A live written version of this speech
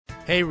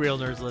Hey, Real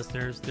Nerds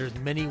listeners, there's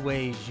many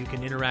ways you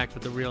can interact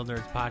with the Real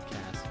Nerds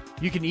podcast.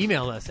 You can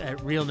email us at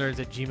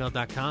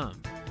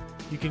realnerds@gmail.com.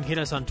 You can hit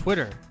us on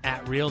Twitter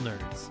at Real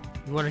Nerds.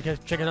 You want to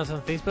check us out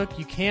on Facebook?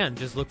 You can.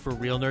 Just look for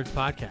Real Nerds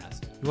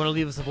Podcast. You want to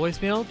leave us a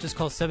voicemail? Just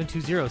call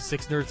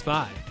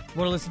 720-6NERDS5. You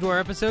want to listen to our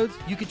episodes?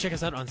 You can check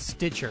us out on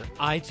Stitcher,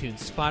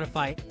 iTunes,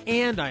 Spotify,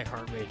 and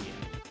iHeartRadio.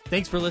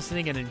 Thanks for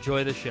listening and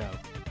enjoy the show.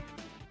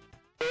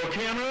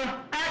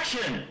 Camera,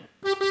 action!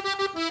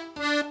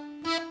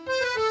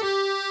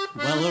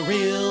 Well, a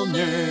real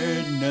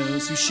nerd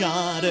knows who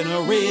shot, and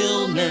a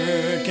real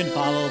nerd can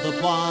follow the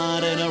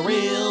plot, and a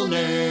real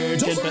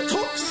nerd doesn't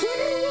talk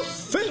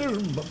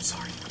film. I'm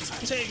sorry.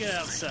 Take it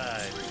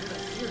outside.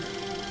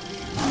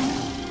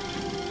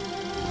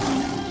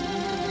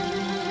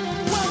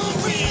 Well, a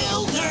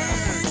real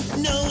nerd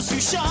knows who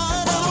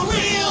shot, and a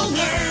real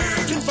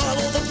nerd can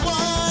follow the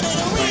plot, and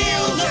a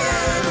real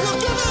nerd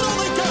will give it all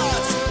they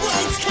got.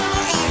 Lights,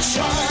 camera,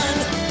 action.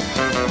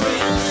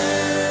 Real nerds.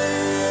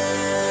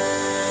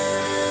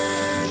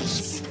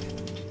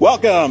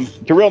 Welcome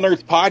to Real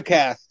Nerds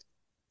Podcast.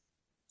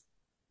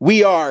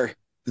 We are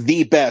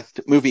the best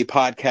movie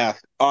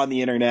podcast on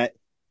the internet.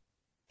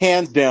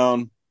 Hands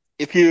down.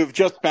 If you've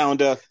just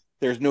found us,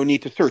 there's no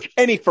need to search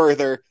any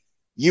further.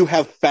 You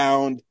have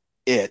found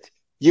it.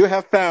 You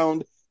have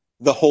found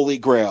the Holy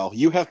Grail.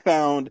 You have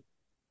found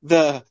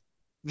the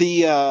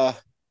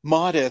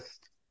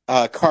modest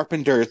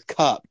Carpenter's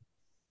Cup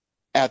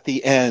at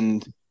the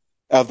end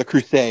of the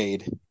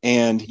crusade.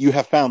 And you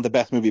have found the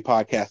best movie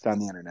podcast on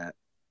the internet.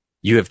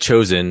 You have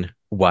chosen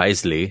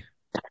wisely.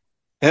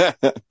 Any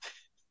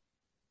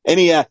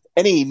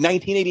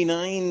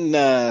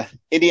 1989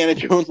 Indiana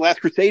Jones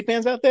Last Crusade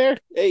fans out there?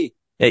 Hey,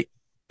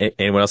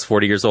 anyone else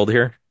 40 years old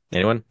here?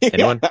 Anyone?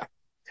 Anyone?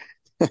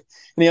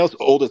 Any else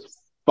old as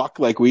fuck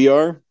like we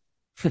are?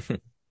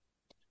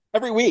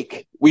 Every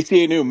week we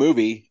see a new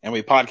movie and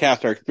we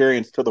podcast our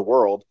experience to the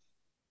world.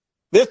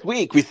 This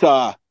week we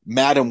saw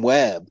Madam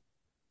Web.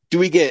 Do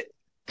we get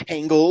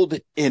tangled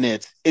in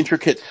its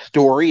intricate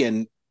story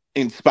and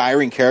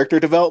inspiring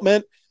character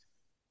development?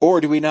 Or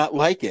do we not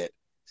like it?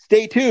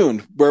 Stay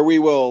tuned, where we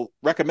will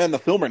recommend the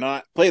film or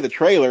not, play the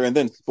trailer, and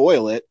then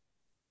spoil it.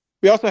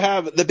 We also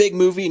have the big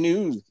movie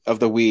news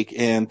of the week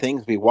and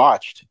things we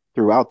watched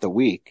throughout the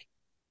week.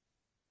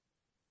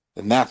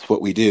 And that's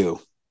what we do.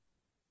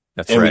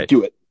 That's and right. And we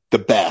do it the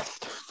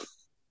best.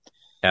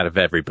 Out of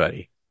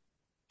everybody.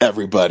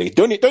 Everybody.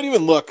 Don't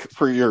even look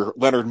for your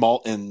Leonard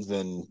Maltins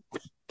and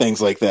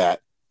things like that.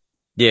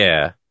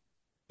 Yeah.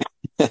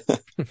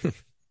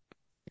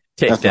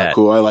 That's that. not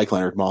cool. I like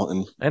Leonard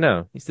Maltin. I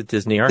know. He's the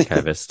Disney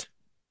archivist.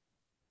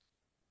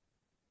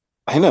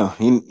 I know.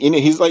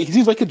 He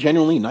seems like a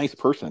genuinely nice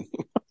person.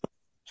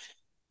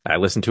 I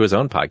listen to his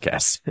own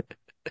podcast.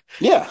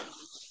 Yeah.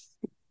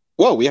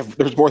 Whoa,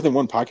 there's more than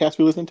one podcast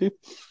we listen to?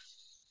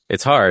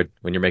 It's hard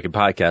when you're making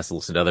podcasts to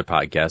listen to other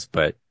podcasts,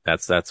 but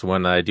that's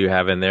one I do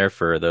have in there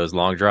for those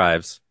long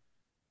drives.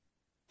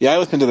 Yeah, I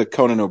listen to the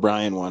Conan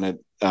O'Brien one.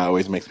 It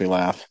always makes me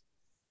laugh.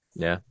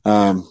 Yeah.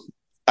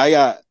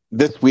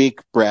 This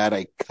week, Brad,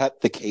 I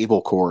cut the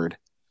cable cord.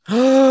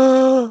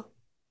 Yeah.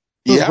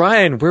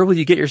 Ryan, where will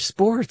you get your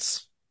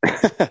sports?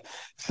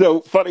 So,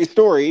 funny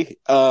story.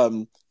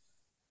 Because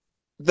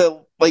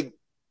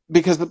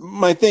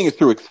my thing is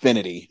through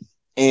Xfinity,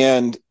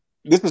 and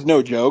this is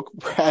no joke,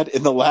 Brad.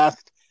 In the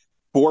last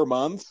 4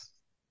 months,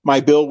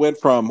 my bill went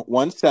from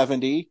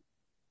 $170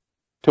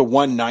 to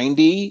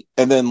 $190,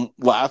 and then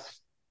last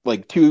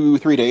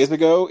 2-3 days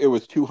ago, it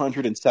was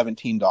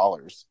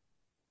 $217.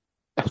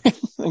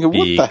 What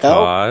the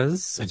hell?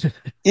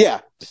 Yeah.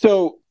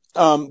 So,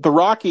 the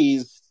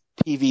Rockies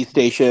TV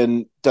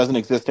station doesn't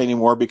exist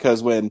anymore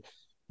because when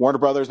Warner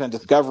Brothers and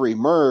Discovery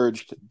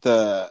merged,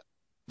 the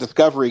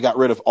Discovery got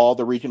rid of all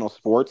the regional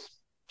sports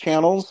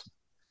channels.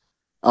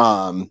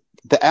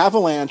 The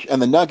Avalanche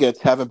and the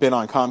Nuggets haven't been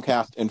on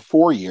Comcast in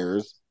 4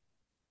 years,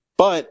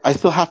 but I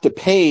still have to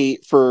pay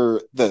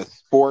for the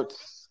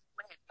sports,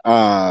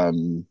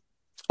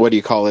 what do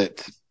you call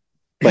it?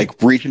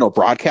 Regional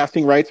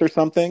broadcasting rights or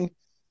something.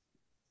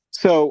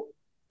 So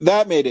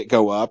that made it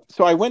go up.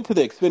 So I went to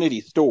the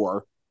Xfinity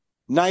store,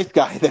 nice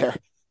guy there,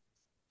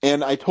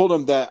 and I told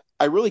him that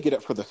I really get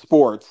it for the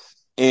sports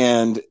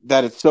and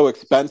that it's so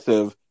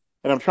expensive,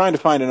 and I'm trying to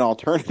find an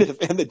alternative.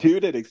 And the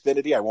dude at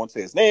Xfinity, I won't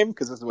say his name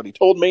because this is what he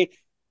told me.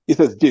 He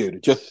says,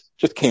 dude, just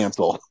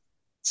cancel.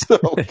 So,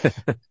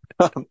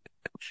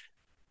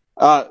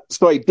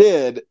 so I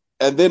did.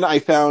 And then I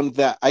found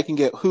that I can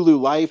get Hulu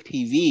Live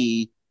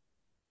TV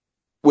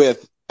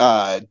with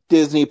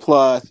Disney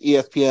Plus,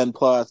 ESPN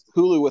Plus,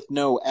 Hulu with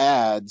no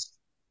ads,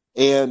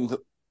 and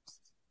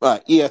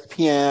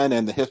ESPN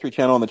and the History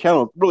Channel. And the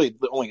channel, really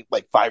the only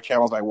 5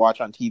 channels I watch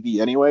on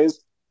TV anyways,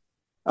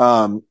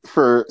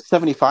 for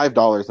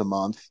 $75 a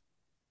month.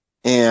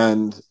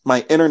 And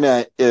my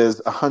internet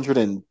is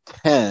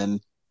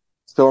 $110.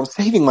 So I'm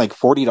saving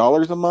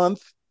 $40 a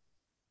month.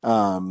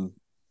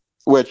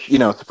 Which,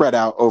 spread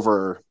out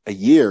over a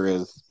year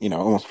is,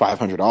 almost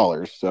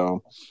 $500.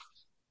 So,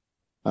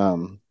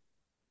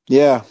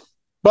 yeah,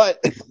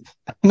 But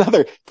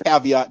another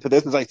caveat to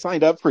this is I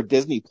signed up for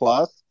Disney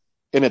Plus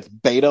in its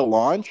beta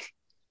launch,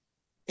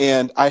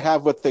 and I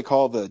have what they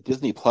call the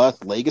Disney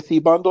Plus Legacy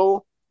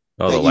Bundle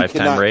Oh, that the you lifetime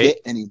cannot rate? get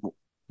anymore.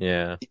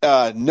 Yeah.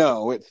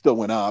 No, it still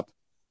went up,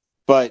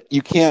 but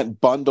you can't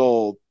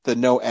bundle the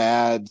no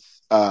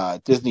ads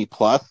Disney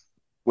Plus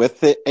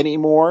with it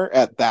anymore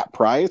at that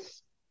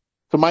price.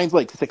 So mine's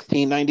like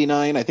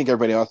 $16.99. I think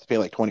everybody else has to pay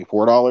like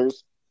 $24.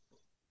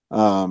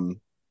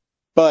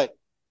 But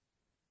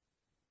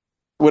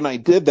when I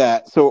did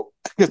that, so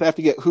because I have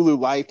to get Hulu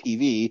Live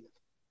TV,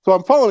 so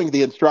I'm following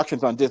the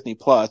instructions on Disney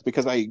Plus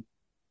because I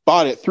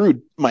bought it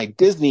through my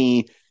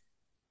Disney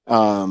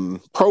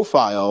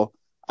profile.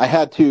 I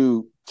had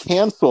to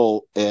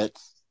cancel it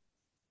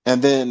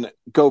and then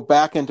go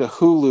back into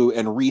Hulu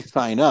and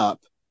re-sign up.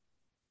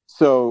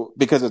 So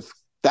because it's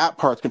that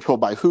part's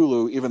controlled by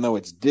Hulu, even though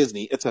it's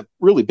Disney, it's a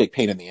really big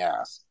pain in the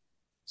ass.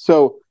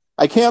 So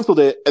I canceled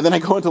it and then I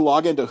go into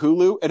log into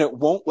Hulu and it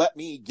won't let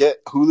me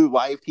get Hulu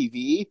Live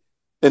TV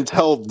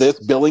until this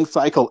billing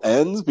cycle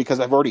ends because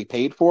I've already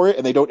paid for it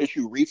and they don't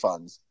issue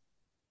refunds.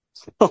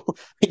 So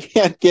I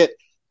can't get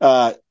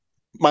my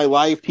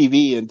live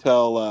TV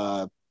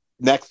until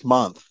next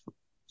month.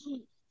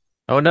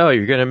 Oh no,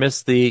 you're gonna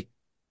miss the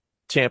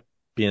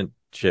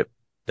championship.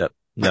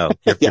 No,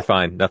 you're Yeah.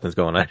 fine. Nothing's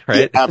going on, Yeah,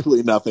 right?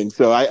 absolutely nothing.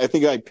 So I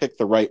think I picked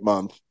the right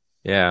month.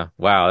 Yeah.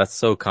 Wow, that's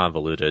so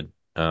convoluted.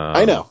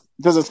 I know.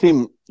 It doesn't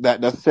seem that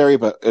necessary,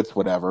 but it's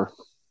whatever.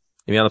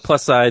 I mean, on the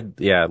plus side,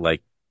 yeah,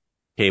 like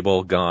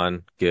cable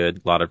gone,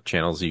 good. A lot of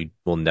channels you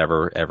will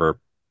never ever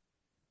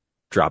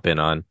drop in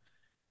on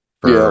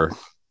for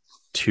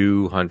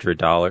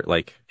 $200.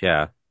 Like,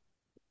 yeah,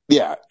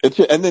 Yeah.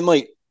 And then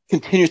like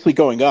continuously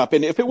going up.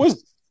 And if it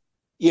was,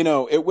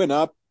 it went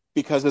up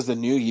because it's a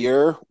new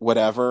year,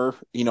 whatever,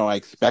 I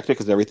expect it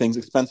because everything's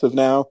expensive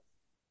now.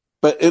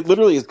 But it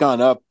literally has gone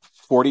up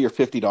 $40 or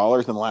 $50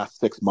 in the last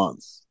 6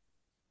 months.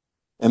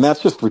 And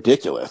that's just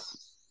ridiculous.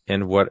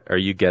 and what are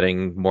you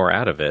getting more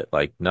out of it?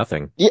 Like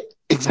nothing. Yeah,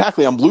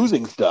 exactly. I'm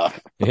losing stuff.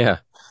 Yeah,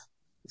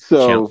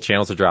 So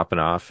channels are dropping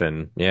off,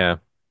 and yeah,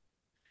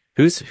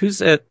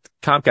 who's at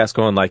Comcast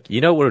going like,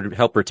 what would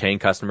help retain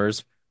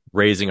customers?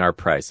 Raising our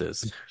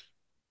prices.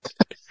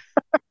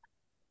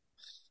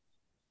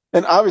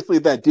 and obviously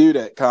that dude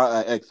at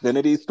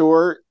Xfinity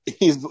store,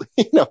 he's,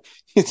 he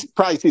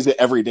probably sees it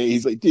every day.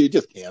 He's like, dude,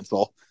 just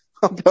cancel.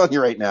 I'm telling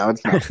you right now,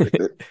 it's not worth it.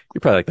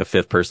 You're probably like the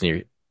fifth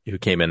person who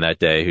came in that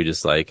day who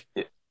just like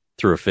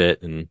threw a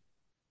fit, and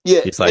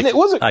Yeah. he's like, And it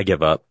wasn't, I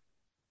give up.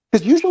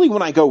 because usually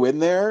when I go in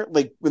there,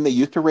 like when they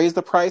used to raise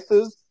the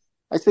prices,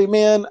 I say,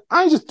 man,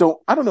 I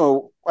don't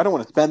know, I don't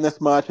want to spend this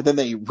much. And then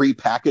they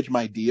repackage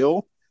my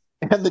deal.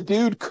 And the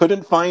dude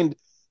couldn't find,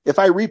 if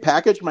I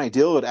repackaged my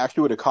deal, it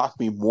actually would have cost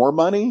me more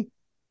money.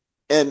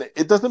 And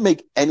it doesn't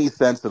make any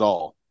sense at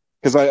all.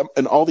 Because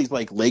and all these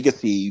like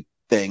legacy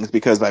things,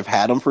 because I've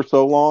had them for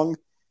so long.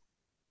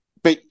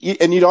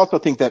 And you'd also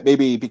think that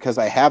maybe because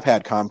I have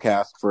had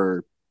Comcast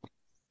for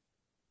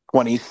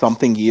 20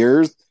 something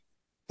years,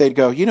 they'd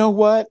go, you know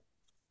what?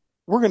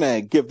 We're going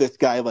to give this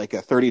guy like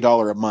a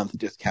 $30 a month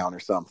discount or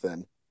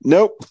something.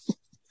 Nope.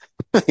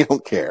 They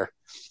don't care.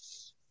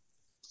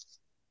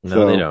 No,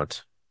 So, they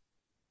don't.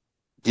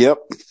 Yep.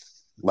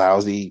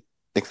 Lousy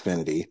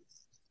Xfinity.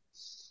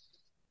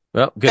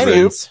 Well, good Anywho.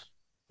 riddance.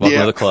 Welcome Yeah.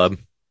 to the club.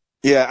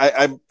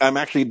 Yeah, I'm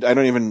actually, I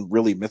don't even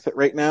really miss it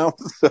right now.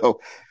 So,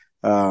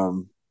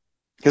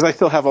 because I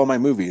still have all my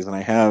movies and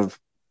I have,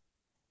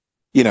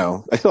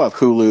 I still have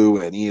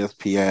Hulu and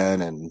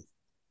ESPN and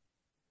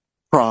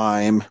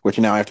Prime, which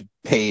now I have to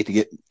pay to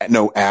get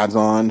no ads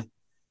on.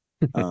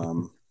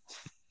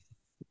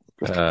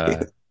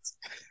 Uh,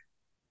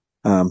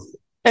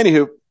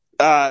 Anywho,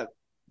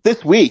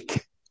 this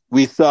week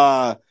we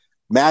saw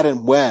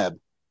Madam Web.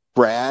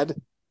 Brad,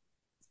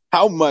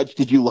 how much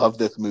did you love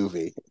this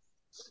movie?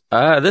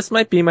 this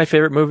might be my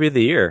favorite movie of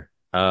the year.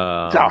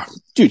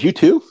 Dude, you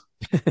too?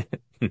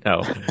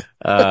 No.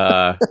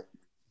 I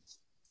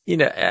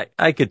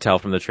could tell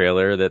from the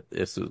trailer that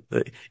it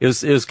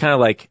was kind of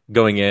like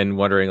going in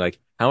wondering like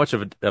how much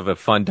of a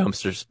fun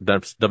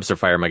dumpster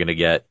fire am I going to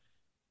get?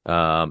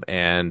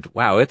 And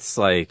wow, it's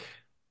like,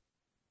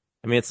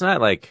 I mean, it's not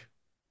like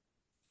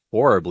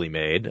horribly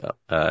made.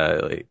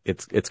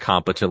 It's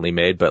competently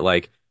made, but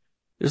like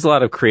there's a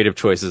lot of creative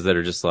choices that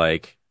are just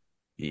like,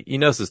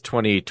 this is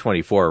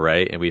 2024,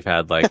 right? And we've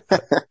had like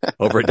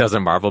over a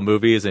dozen Marvel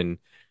movies, and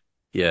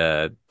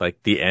yeah,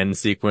 like the end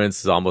sequence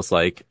is almost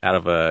like out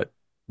of a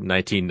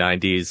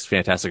 1990s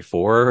Fantastic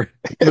Four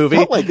movie. It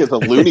felt like it's a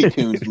Looney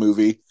Tunes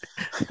movie.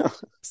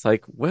 It's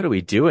like, what are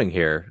we doing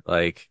here?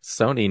 Like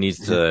Sony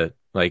needs to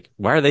like,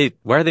 why are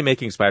they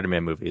making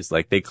Spider-Man movies?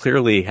 Like they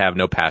clearly have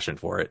no passion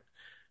for it.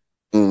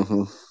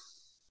 Mm-hmm.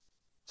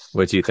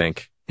 What do you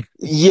think?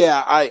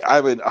 Yeah, I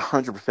would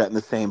 100% in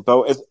the same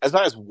boat. As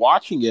I was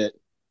watching it,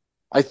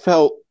 I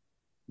felt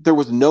there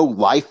was no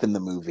life in the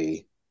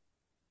movie.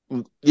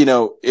 It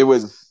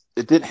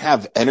didn't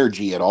have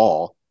energy at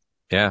all.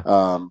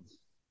 Yeah.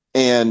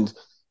 And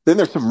then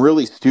there's some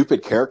really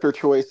stupid character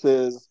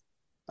choices.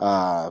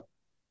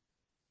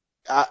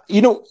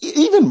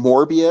 Even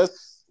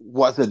Morbius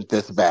wasn't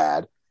this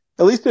bad.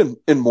 At least in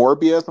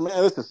Morbius, I mean,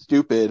 this is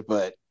stupid,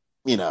 but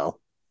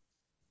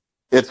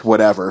it's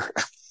whatever.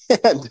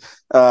 And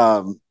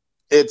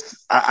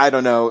I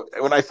don't know.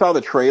 When I saw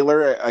the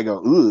trailer, I go,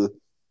 ooh.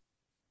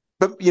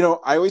 But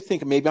I always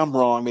think maybe I'm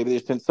wrong. Maybe they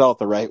just didn't sell it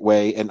the right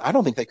way, and I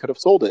don't think they could have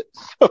sold it.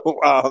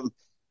 So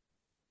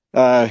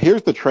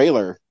here's the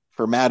trailer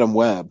for Madam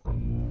Web.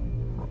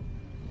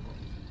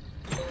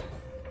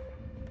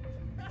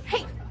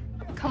 Hey,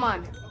 come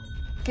on,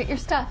 get your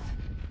stuff.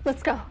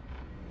 Let's go.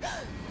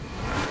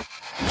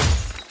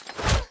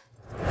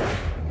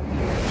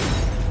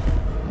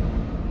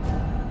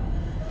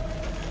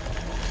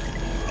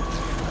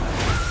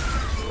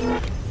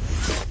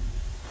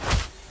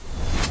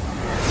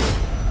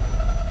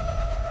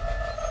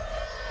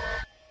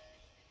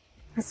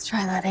 Let's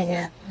try that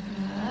again.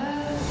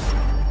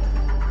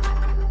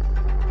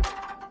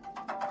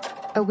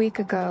 A week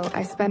ago,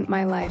 I spent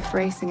my life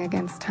racing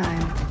against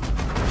time,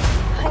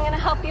 I'm gonna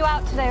help you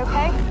out today,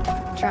 okay?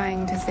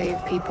 trying to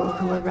save people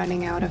who were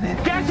running out of it.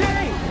 Jackie!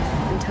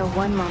 Until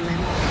one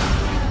moment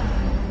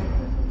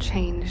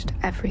changed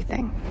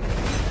everything.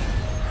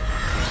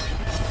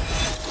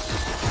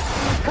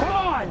 Come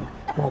on!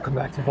 Welcome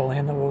back to the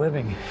land of the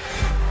living.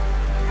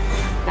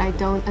 I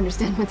don't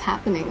understand what's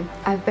happening.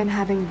 I've been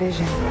having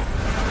visions.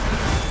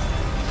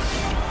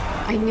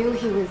 I knew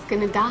he was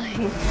gonna die.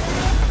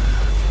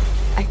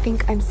 I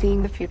think I'm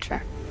seeing the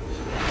future.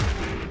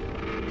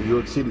 New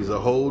York City's a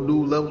whole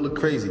new level of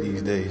crazy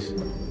these days.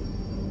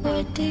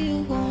 What do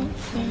you want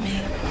from me?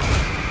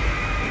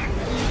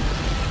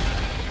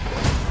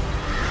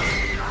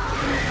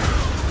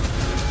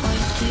 What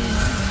do you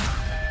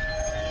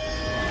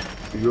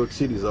want? New York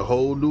City's a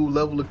whole new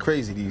level of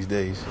crazy these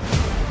days.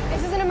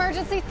 This is an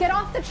emergency. Get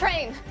off the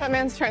train. That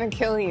man's trying to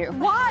kill you.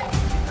 What?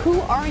 Who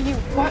are you?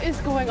 What is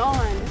going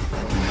on?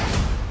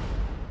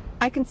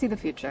 I can see the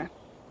future.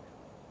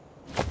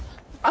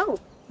 Oh,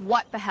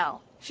 what the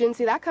hell? She didn't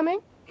see that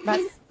coming?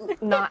 That's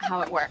not how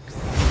it works.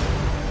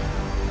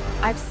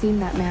 I've seen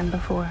that man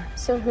before.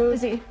 So who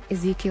is he?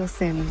 Ezekiel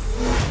Sims.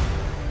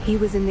 He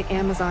was in the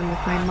Amazon with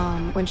my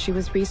mom when she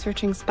was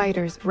researching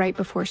spiders right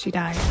before she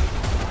died.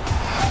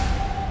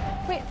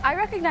 Wait, I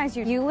recognize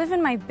you. You live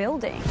in my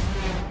building.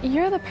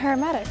 You're the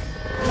paramedic.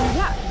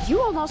 Yeah,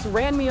 you almost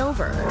ran me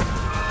over.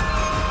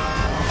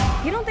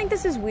 You don't think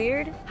this is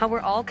weird? How we're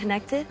all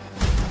connected?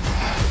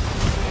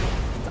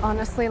 It's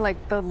honestly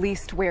like the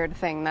least weird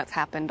thing that's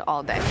happened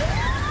all day.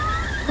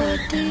 What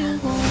do you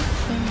want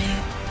from me?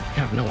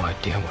 You have no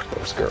idea what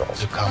those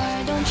girls have come.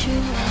 Why don't you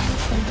want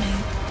from me?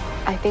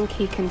 I think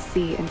he can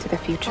see into the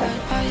future.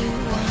 What are you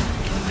want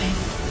from me?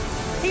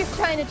 He's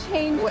trying to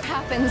change what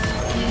happens.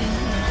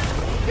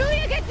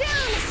 Julia, get down!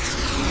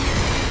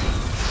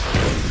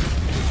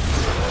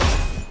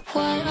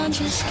 Why aren't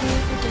you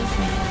scared of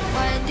me?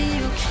 Why do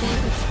you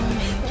care for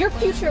me? Your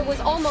future was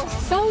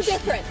almost so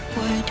different.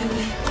 Where do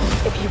we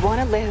go? If you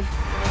want to live,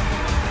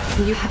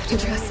 you have to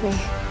trust me.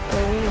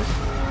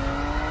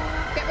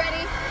 Get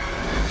ready.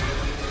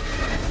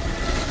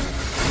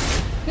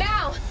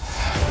 Now!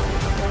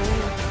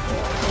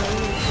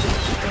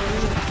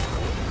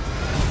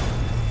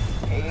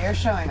 You're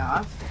showing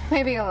off.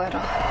 Maybe a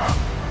little.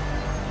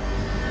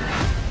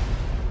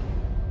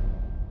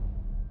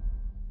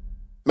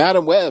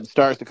 Madam Web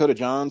stars Dakota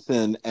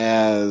Johnson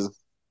as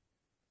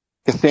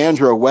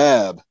Cassandra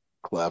Webb.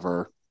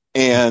 Clever.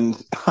 And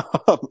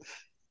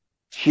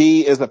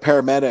she is a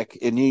paramedic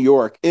in New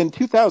York in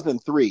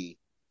 2003.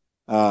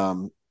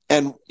 And,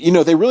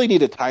 they really need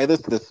to tie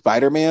this to the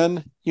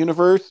Spider-Man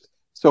universe.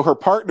 So her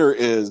partner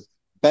is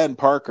Ben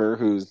Parker,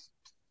 who's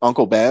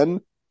Uncle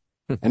Ben.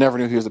 I never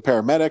knew he was a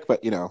paramedic,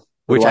 but,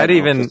 Which I I'd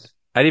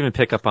even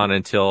pick up on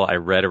until I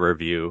read a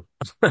review.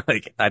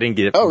 Like, I didn't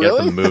get it from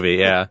the movie.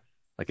 Yeah.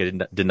 Like, I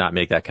did not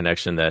make that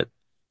connection that,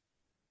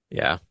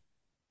 yeah.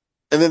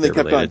 And then they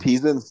kept on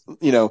teasing,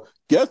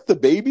 guess the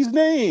baby's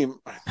name.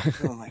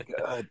 Oh my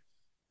God.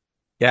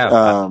 Yeah.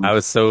 I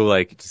was so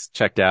just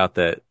checked out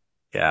that,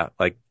 yeah,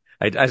 I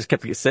just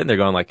kept sitting there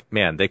going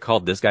man, they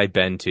called this guy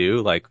Ben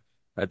too.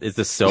 Is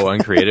this so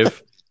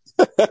uncreative?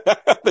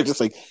 They're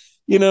just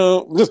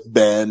just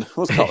Ben.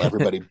 Let's call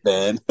everybody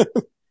Ben.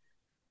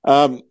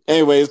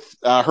 Anyways,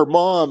 her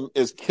mom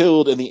is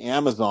killed in the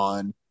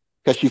Amazon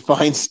because she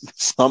finds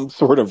some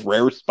sort of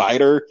rare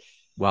spider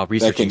while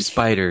researching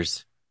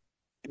spiders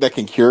that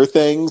can cure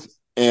things.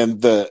 And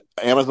the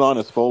Amazon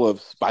is full of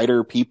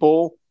spider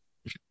people.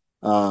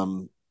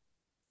 What?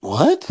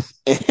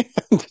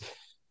 And,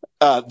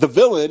 the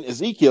villain,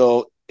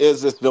 Ezekiel,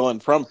 is this villain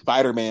from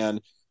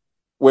Spider-Man,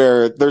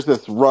 where there's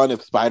this run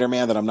of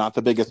Spider-Man that I'm not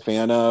the biggest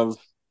fan of,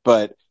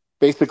 but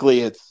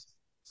basically it's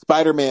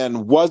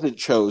Spider-Man wasn't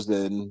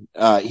chosen.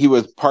 He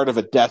was part of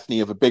a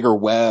destiny of a bigger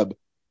web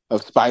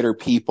of spider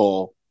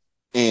people.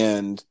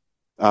 And,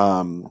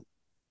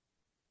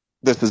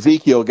 this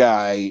Ezekiel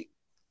guy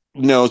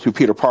knows who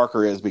Peter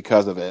Parker is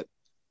because of it.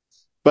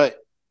 But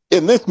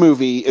in this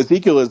movie,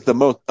 Ezekiel is the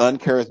most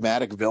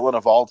uncharismatic villain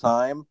of all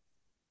time.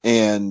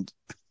 And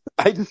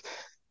I just,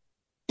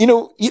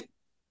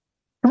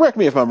 correct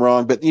me if I'm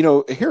wrong, but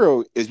a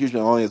hero is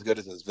usually only as good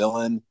as his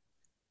villain.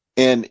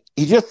 And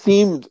he just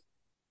seemed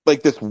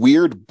like this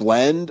weird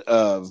blend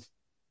of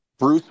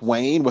Bruce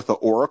Wayne with the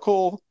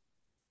Oracle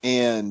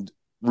and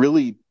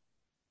really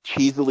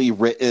cheesily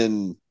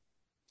written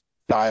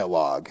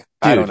dialogue. Dude,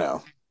 I don't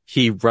know.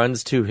 He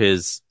runs to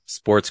his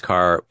sports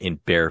car in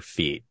bare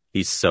feet.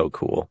 He's so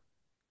cool.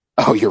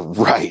 Oh, you're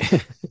right.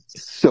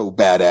 So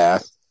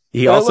badass.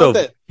 He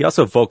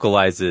also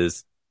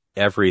vocalizes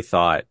every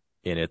thought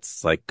in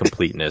its like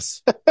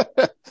completeness.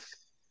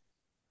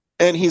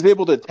 And he's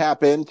able to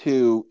tap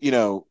into,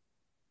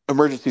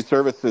 emergency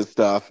services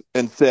stuff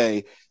and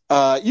say,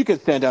 you can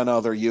stand down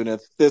other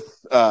units.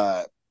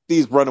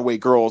 These runaway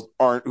girls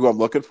aren't who I'm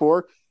looking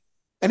for.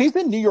 And he's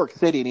in New York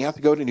City and he has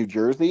to go to New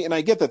Jersey. And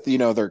I get that,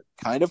 they're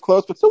kind of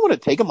close, but still want to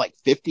take him like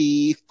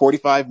 50,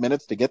 45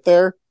 minutes to get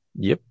there.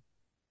 Yep.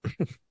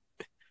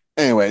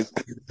 Anyways.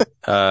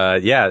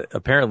 Yeah,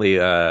 apparently,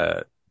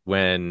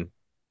 when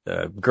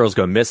girls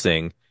go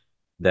missing,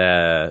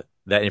 that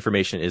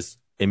information is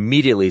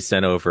immediately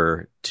sent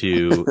over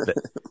to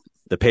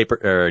the paper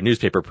or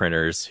newspaper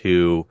printers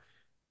who,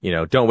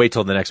 don't wait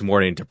till the next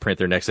morning to print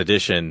their next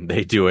edition.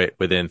 They do it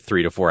within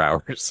 3 to 4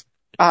 hours.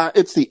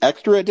 It's the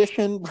extra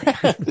edition,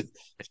 Brad.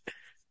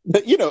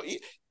 But,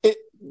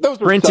 those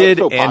were printed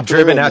so and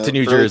driven out to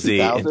New Jersey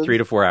in 3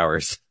 to 4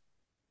 hours.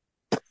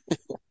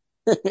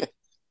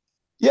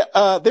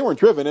 Yeah, they weren't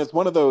driven. It's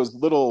one of those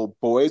little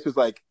boys who's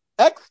like,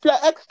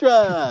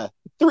 extra,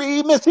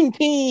 3 missing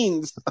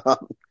teens.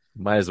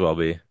 Might as well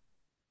be.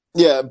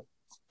 Yeah,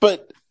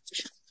 but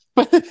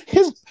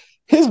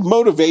his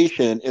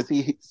motivation is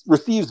he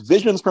receives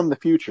visions from the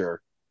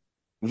future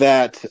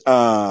that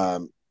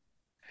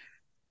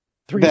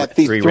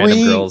three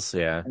random girls,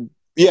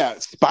 yeah,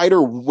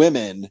 spider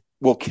women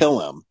will kill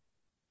him,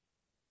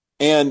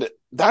 and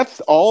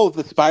that's all of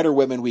the spider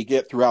women we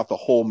get throughout the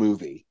whole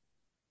movie.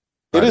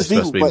 It is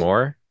supposed to be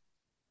more.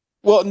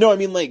 Well, no, I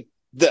mean like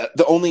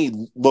the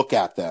only look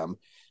at them.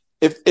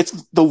 If it's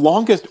the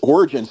longest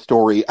origin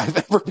story I've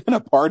ever been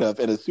a part of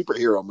in a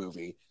superhero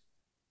movie.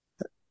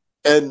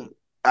 And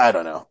I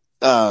don't know.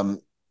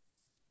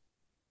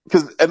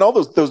 And all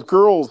those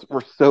girls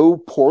were so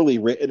poorly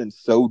written and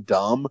so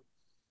dumb.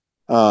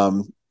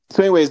 So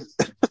anyways,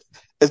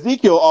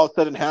 Ezekiel all of a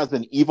sudden has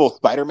an evil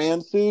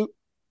Spider-Man suit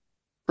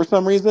for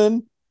some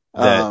reason.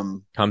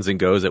 That comes and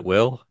goes at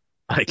will.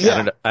 I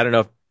don't know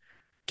if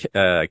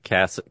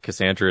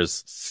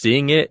Cassandra's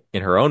seeing it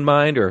in her own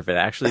mind or if it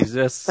actually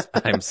exists.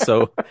 I'm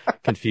so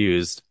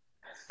confused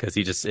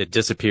because it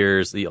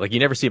disappears. Like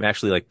you never see him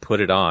actually like put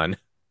it on.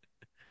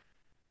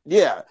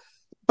 Yeah.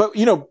 But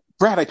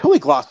Brad, I totally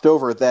glossed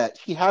over that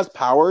she has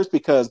powers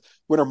because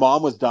when her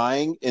mom was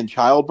dying in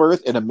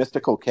childbirth in a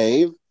mystical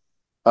cave,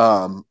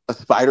 a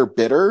spider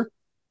bit her.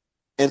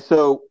 And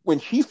so when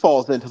she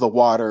falls into the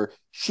water,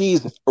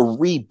 she's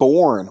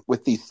reborn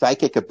with these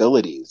psychic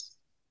abilities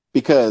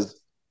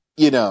because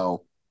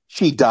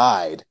she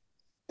died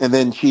and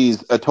then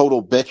she's a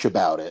total bitch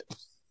about it.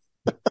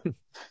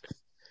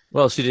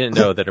 Well, she didn't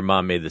know that her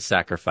mom made the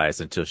sacrifice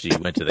until she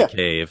went to the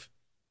cave.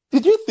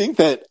 Did you think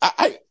that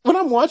when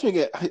I'm watching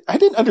it, I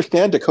didn't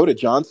understand Dakota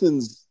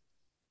Johnson's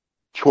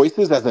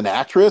choices as an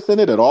actress in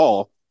it at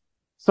all.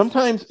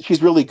 Sometimes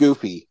she's really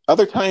goofy.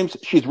 Other times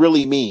she's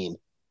really mean.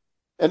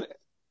 And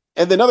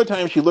then other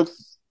times she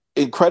looks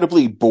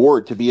incredibly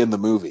bored to be in the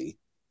movie.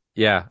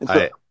 Yeah.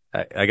 So,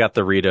 I got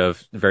the read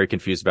of very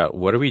confused about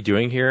what are we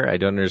doing here? I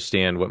don't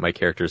understand what my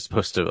character is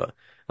supposed to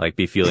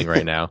be feeling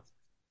right now.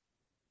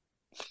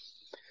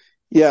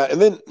 Yeah. And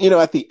then,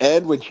 at the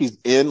end when she's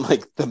in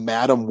like the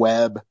Madam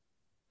Web,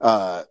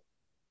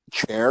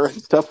 chair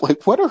and stuff,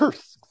 like what are her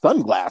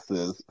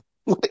sunglasses?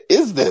 What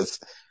is this?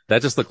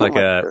 That just looked like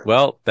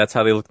that's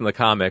how they look in the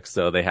comics.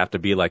 So they have to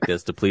be like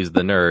this to please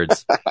the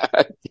nerds.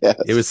 Yes.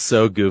 It was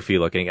so goofy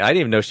looking. I didn't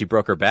even know she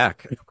broke her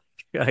back.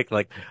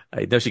 like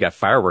I know she got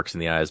fireworks in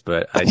the eyes,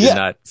 but I did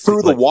not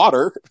through the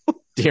water.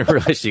 Didn't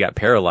realize she got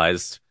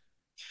paralyzed.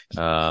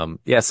 So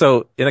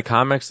in the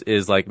comics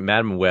is like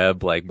Madam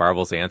Web, like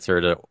Marvel's answer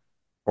to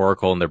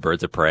Oracle and their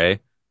Birds of Prey.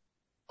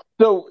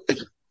 So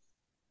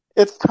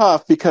it's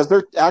tough because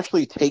they're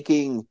actually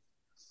taking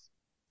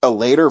a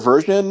later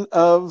version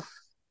of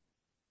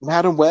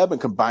Madam Web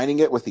and combining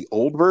it with the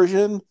old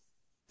version.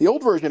 The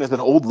old version is an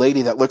old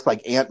lady that looks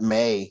like Aunt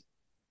May,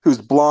 who's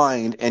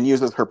blind and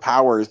uses her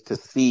powers to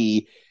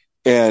see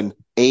and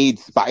aid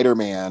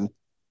Spider-Man.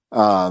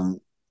 And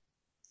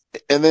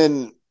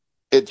then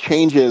it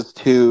changes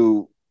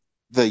to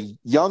the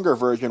younger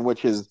version,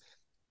 which is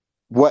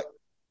what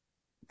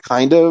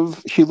kind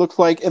of she looks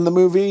like in the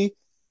movie.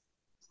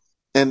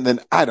 And then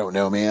I don't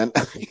know, man.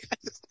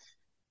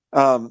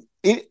 And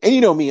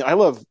you know me,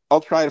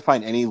 I'll try to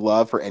find any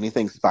love for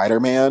anything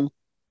Spider-Man,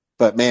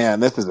 but man,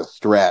 this is a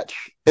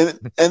stretch.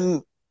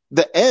 And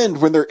the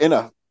end when they're in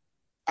a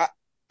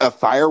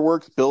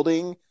fireworks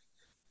building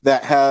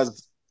that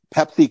has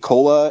Pepsi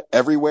Cola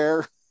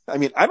everywhere. I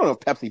mean, I don't know if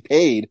Pepsi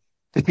paid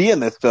to be in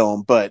this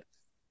film, but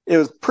it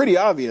was pretty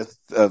obvious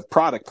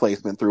product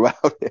placement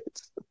throughout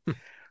it.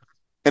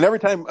 And every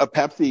time a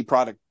Pepsi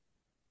product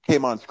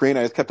came on screen,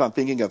 I just kept on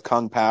thinking of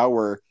Kung Pao,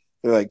 where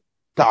they're like,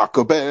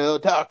 Taco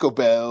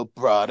Bell,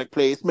 product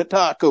placement,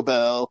 Taco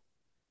Bell.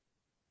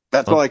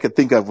 That's all I could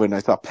think of when I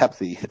saw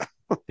Pepsi.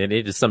 They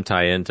needed some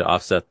tie-in to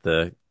offset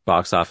the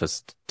box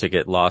office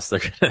ticket loss they're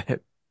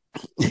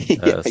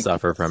gonna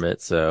suffer from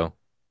it. So,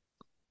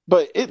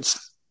 but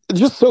it's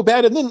just so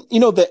bad. And then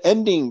the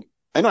ending.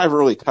 I know I haven't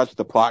really touched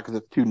the plot because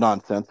it's too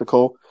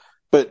nonsensical,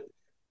 but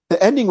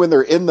the ending when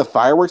they're in the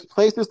fireworks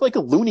place is like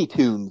a Looney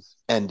Tunes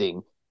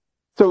ending.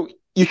 So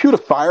you shoot a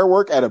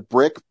firework at a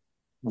brick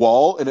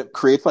wall and it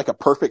creates like a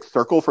perfect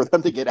circle for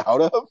them to get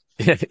out of.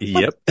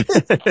 Yep.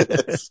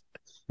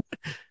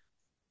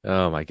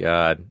 Oh my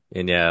God.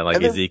 And yeah, like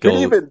and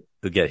Ezekiel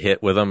would get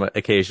hit with them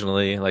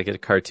occasionally, like in a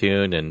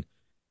cartoon. And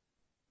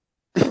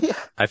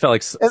I felt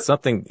like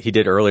something he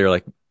did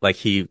earlier, like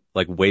he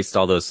wastes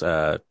all those,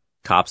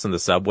 cops in the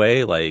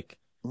subway, like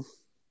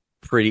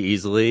pretty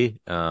easily,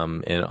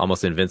 and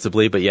almost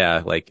invincibly. But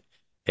yeah, like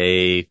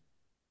an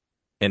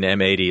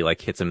M80 like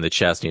hits him in the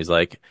chest and he's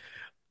like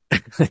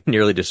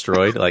nearly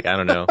destroyed. Like, I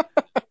don't know.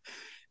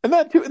 And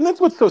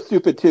that's what's so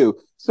stupid too.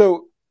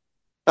 So,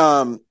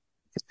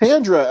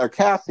 Cassandra or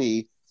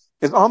Cassie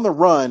is on the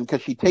run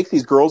because she takes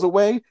these girls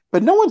away,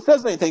 but no one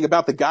says anything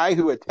about the guy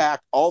who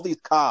attacked all these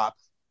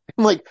cops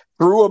and like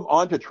threw them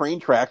onto train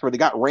tracks where they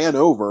got ran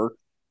over.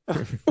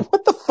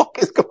 What the fuck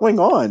is going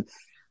on?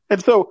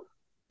 And so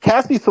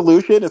Cassie's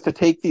solution is to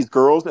take these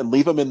girls and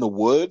leave them in the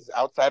woods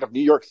outside of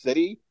New York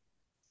City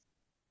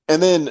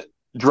and then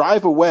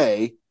drive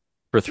away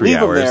for 3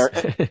 hours.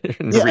 Them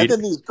there. And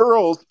then these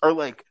girls are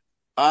like,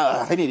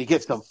 I need to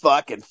get some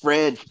fucking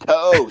French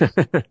toast.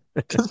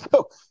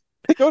 So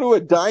they go to a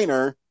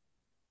diner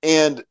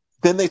and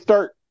then they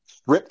start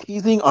strip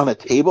teasing on a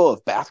table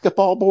of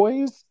basketball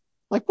boys.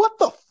 Like, what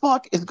the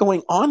fuck is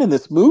going on in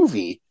this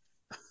movie?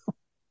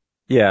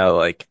 Yeah,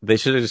 like they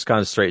should have just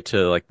gone straight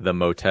to like the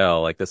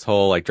motel, like this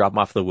whole like drop them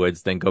off the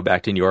woods, then go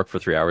back to New York for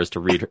 3 hours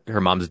to read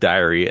her mom's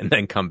diary and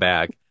then come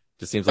back.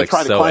 Just seems like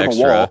so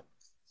extra.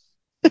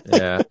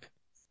 Yeah.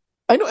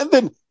 I know. And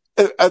then,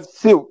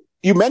 so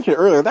you mentioned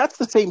earlier, that's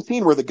the same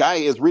scene where the guy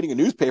is reading a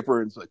newspaper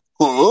and it's like,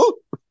 huh?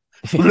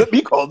 Let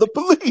me call the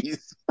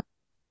police.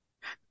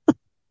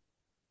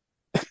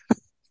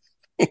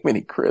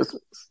 Many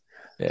Christmas.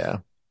 Yeah.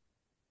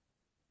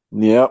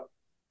 Yep.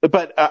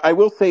 But I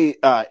will say,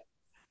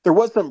 there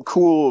was some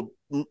cool,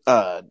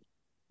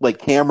 like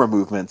camera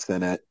movements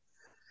in it.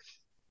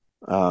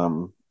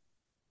 But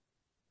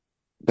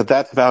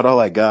that's about all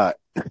I got.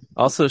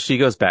 Also, she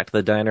goes back to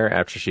the diner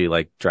after she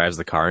like drives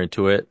the car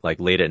into it,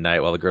 like late at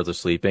night while the girls are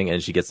sleeping,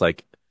 and she gets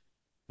like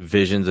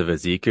visions of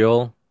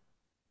Ezekiel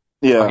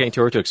talking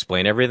to her to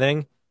explain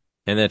everything.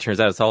 And then it turns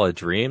out it's all a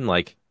dream.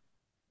 Like,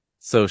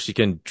 so she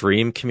can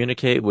dream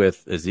communicate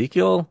with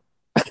Ezekiel?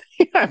 I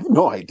have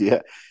no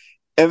idea.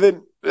 And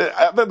then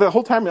the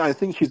whole time I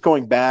think she's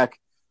going back.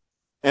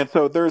 And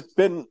so there's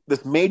been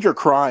this major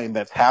crime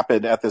that's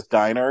happened at this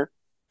diner.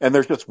 And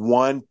there's just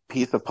one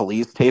piece of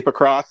police tape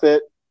across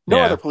it. No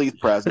other police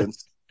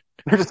presence.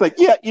 They're just like,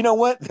 yeah, you know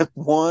what? There's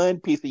one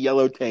piece of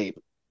yellow tape.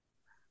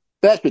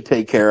 That should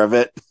take care of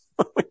it.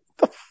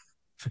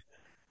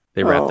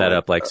 They wrapped that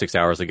up like 6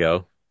 hours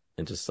ago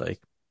and just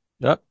like,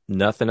 nope,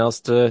 nothing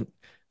else to,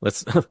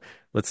 let's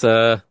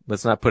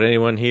not put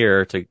anyone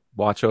here to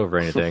watch over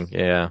anything.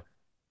 Yeah.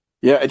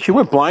 Yeah. And she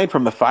went blind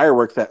from the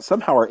fireworks that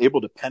somehow are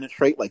able to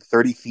penetrate like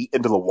 30 feet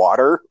into the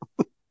water.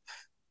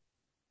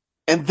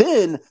 And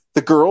then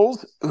the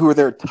girls who are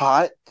there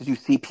taught to do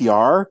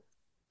CPR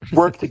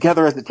work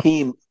together as a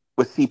team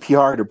with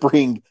CPR to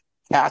bring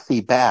Cassie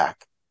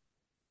back.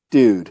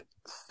 Dude,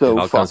 so it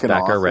all comes fucking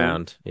back awesome.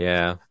 around.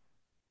 Yeah.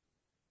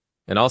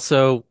 And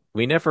also,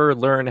 we never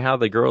learn how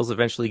the girls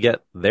eventually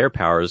get their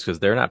powers because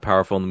they're not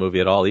powerful in the movie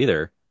at all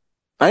either.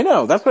 I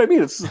know. That's what I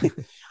mean.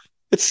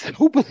 It's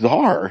so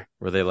bizarre.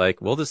 Were they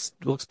like, we'll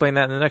explain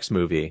that in the next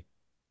movie.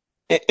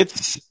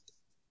 It's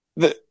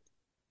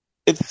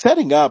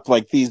setting up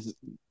like these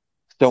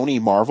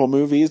Sony Marvel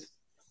movies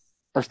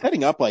are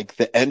setting up like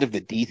the end of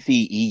the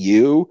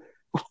DCEU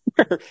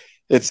where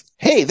it's,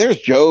 hey, there's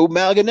Joe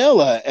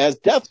Manganiello as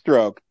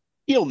Deathstroke.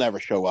 He'll never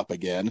show up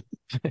again.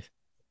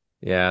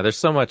 Yeah, there's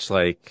so much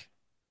like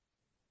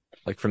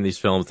from these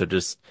films, they're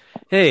just,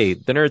 hey,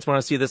 the nerds want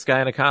to see this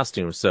guy in a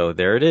costume. So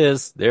there it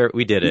is. There,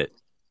 we did it.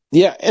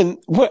 Yeah. And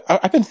what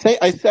I've been saying,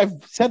 I've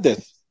said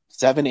this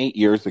 7-8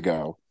 years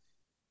ago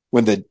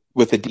with the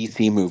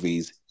DC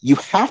movies, you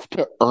have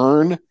to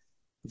earn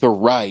the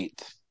right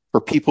for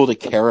people to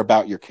care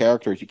about your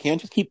characters. You can't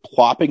just keep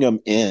plopping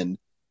them in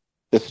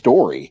the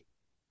story.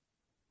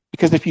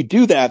 Because if you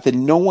do that,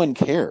 then no one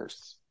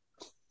cares.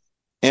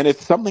 And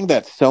it's something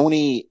that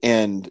Sony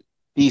and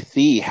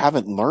DC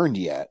haven't learned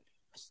yet.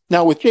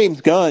 Now, with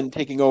James Gunn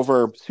taking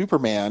over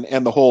Superman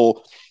and the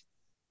whole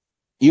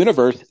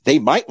universe, they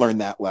might learn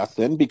that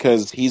lesson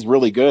because he's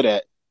really good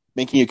at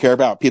making you care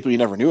about people you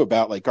never knew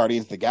about, like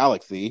Guardians of the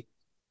Galaxy.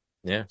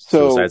 Yeah,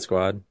 so, Suicide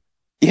Squad.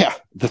 Yeah,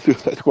 the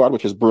Suicide Squad,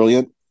 which is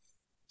brilliant.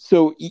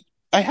 So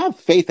I have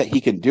faith that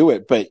he can do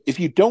it, but if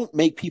you don't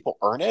make people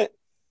earn it,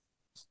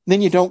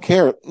 then you don't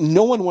care.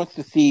 No one wants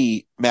to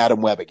see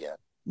Madam Web again.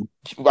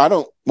 I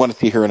don't want to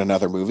see her in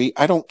another movie.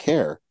 I don't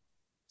care.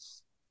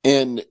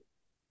 And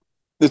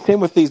the same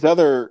with these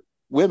other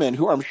women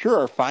who I'm sure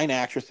are fine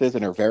actresses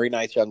and are very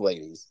nice young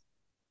ladies.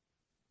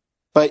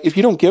 But if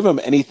you don't give them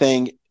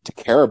anything to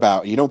care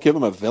about, you don't give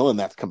them a villain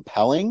that's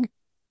compelling,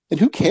 then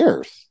who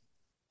cares?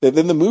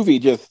 Then the movie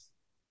just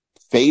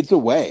fades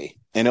away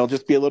and it'll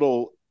just be a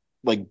little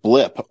like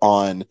blip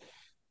on,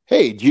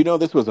 hey, do you know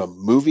this was a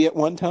movie at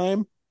one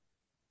time?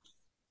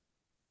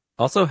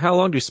 Also, how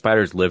long do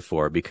spiders live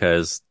for?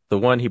 Because the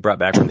one he brought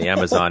back from the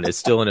Amazon is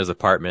still in his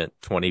apartment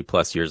 20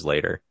 plus years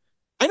later.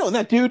 I know, and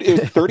that dude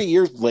is 30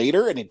 years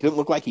later and it didn't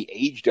look like he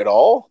aged at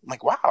all. I'm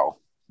like, wow,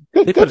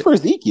 good for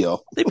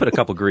Ezekiel. They put a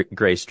couple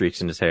gray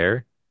streaks in his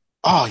hair.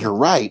 Oh, you're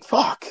right.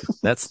 Fuck.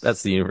 That's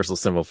the universal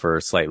symbol for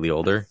slightly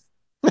older.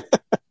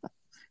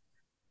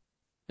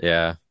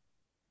 Yeah.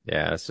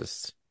 Yeah, it's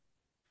just.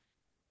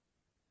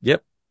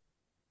 Yep.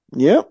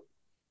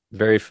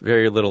 Very,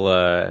 very little,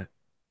 I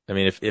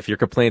mean, if your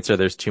complaints are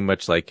there's too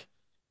much like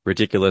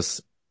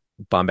ridiculous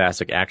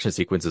bombastic action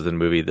sequences in the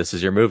movie, this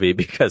is your movie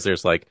because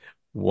there's like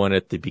one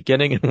at the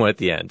beginning and one at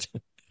the end.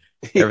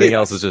 Everything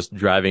else is just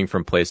driving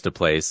from place to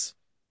place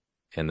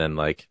and then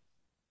like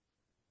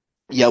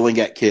yelling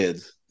at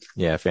kids.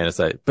 Yeah,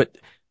 fantasize.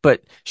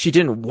 But she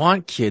didn't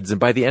want kids, and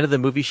by the end of the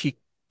movie she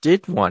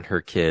did want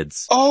her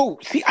kids. Oh,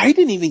 see, I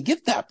didn't even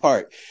get that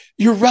part.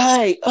 You're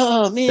right.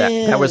 Oh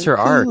man. That was her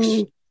arc.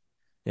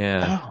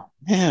 Yeah. Oh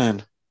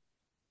man.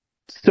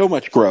 So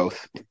much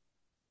growth.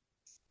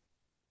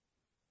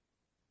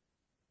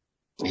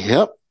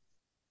 Yep.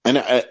 And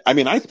I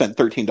mean, I spent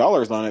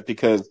 $13 on it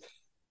because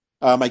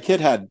my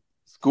kid had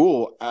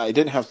school. I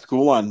didn't have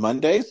school on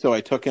Monday, so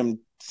I took him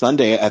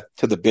Sunday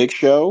to the big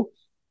show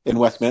in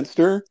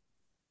Westminster.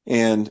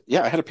 And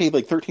yeah, I had to pay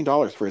like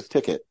 $13 for his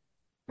ticket.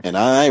 And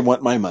I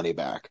want my money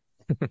back.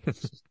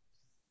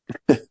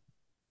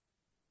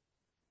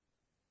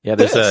 Yeah,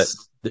 there's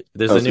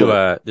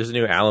a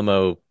new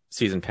Alamo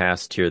season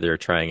pass tier they're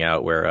trying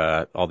out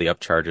where all the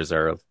upcharges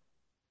are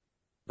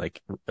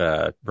like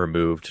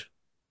removed.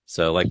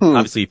 So like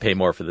obviously you pay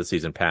more for the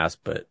season pass,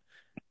 but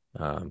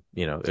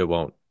it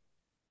won't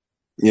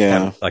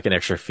have like an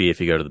extra fee if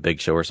you go to the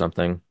big show or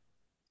something.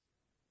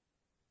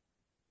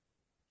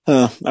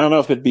 I don't know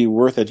if it'd be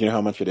worth it. Do you know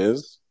how much it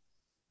is?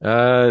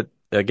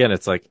 Again,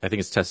 it's like I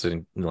think it's tested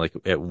in, like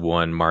at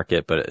one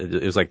market, but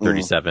it was like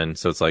 37,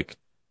 so it's like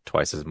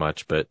twice as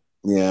much. But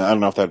yeah, I don't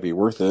know if that'd be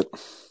worth it.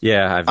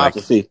 Yeah, I'll have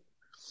to see.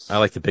 I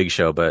like the big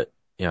show, but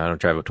I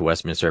don't drive up to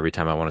Westminster every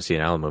time I want to see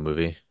an Alamo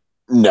movie.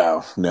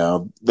 No.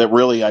 That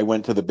really, I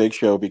went to the big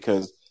show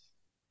because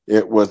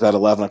it was at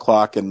 11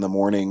 o'clock in the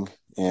morning,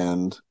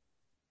 and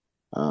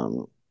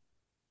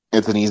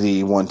it's an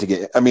easy one to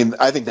get. I mean,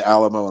 I think the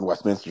Alamo in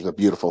Westminster is a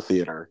beautiful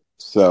theater,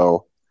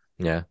 so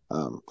yeah,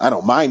 I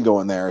don't mind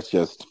going there.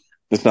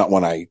 It's not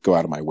one I go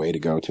out of my way to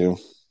go to.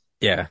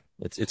 Yeah,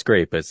 it's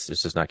great, but it's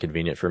just not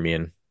convenient for me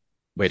and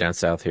way down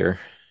south here.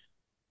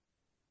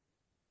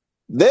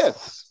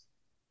 This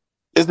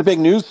is the big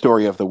news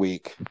story of the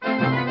week.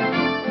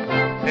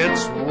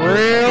 It's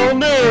real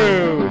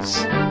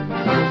news.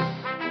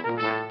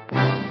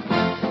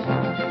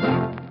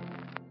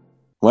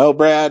 Well,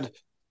 Brad,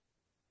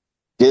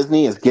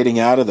 Disney is getting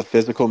out of the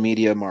physical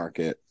media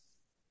market.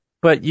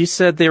 But you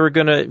said they were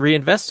going to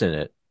reinvest in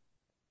it.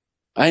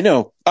 I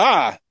know.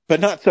 But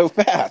not so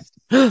fast.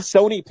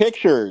 Sony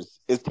Pictures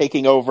is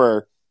taking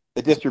over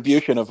the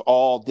distribution of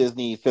all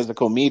Disney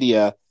physical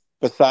media,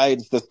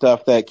 besides the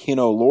stuff that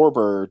Kino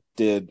Lorber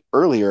did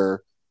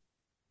earlier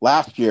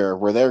last year,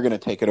 where they're going to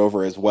take it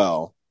over as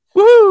well.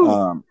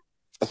 Woo!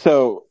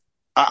 So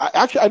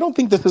I don't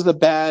think this is a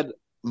bad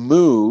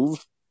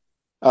move.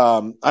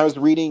 I was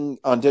reading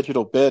on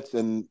Digital Bits,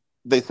 and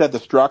they said the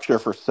structure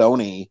for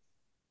Sony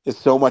is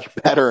so much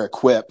better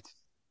equipped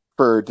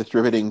for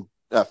distributing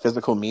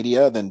physical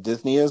media than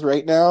Disney is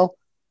right now,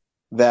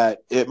 that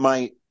it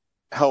might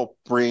help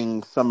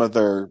bring some of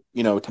their,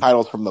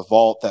 titles from the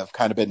vault that have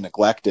kind of been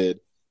neglected.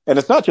 And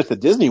it's not just a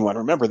Disney one.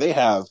 Remember, they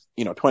have,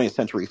 20th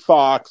Century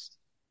Fox,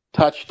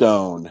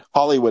 Touchstone,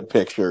 Hollywood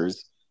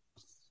Pictures,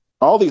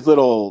 all these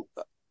little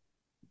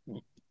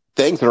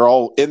things that are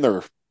all in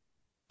their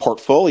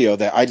portfolio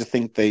that I just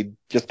think they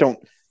just don't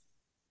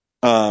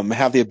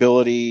have the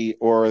ability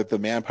or the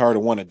manpower to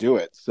want to do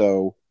it.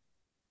 So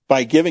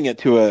by giving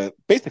it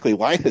basically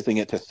licensing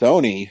it to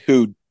Sony,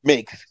 who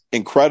makes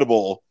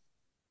incredible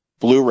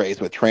Blu-rays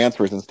with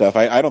transfers and stuff,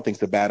 I don't think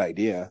it's a bad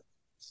idea.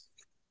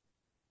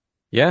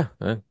 Yeah.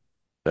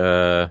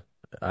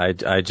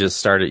 I just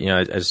started,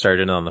 I just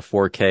started in on the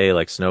 4K,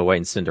 like Snow White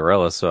and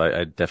Cinderella. So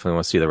I definitely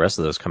want to see the rest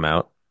of those come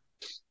out.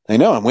 I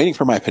know. I'm waiting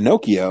for my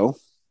Pinocchio.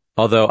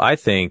 Although I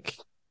think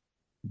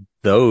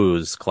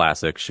those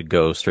classics should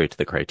go straight to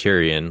the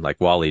Criterion like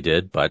WALL-E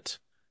did, but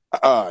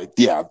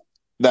yeah,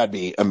 that'd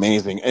be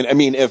amazing. And I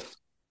mean, if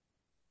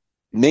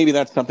maybe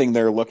that's something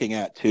they're looking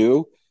at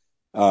too,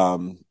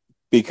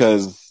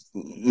 because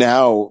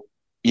now,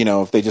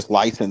 if they just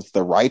license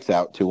the rights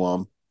out to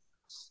them,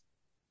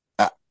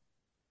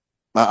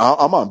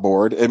 I'm on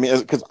board. I mean,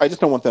 because I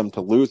just don't want them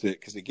to lose it.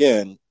 Because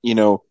again,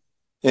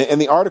 in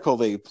the article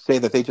they say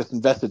that they just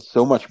invested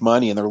so much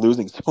money and they're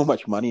losing so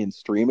much money in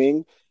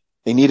streaming.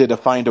 They needed to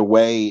find a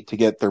way to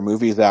get their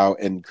movies out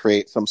and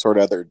create some sort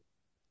of other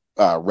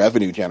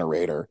revenue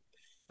generator.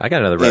 I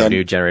got another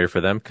revenue generator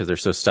for them because they're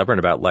so stubborn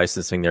about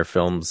licensing their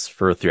films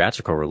for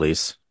theatrical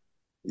release.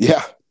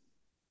 Yeah.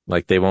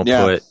 Like they won't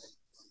put,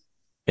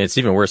 it's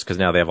even worse because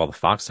now they have all the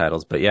Fox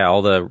titles, but yeah,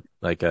 all the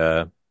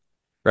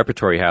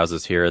repertory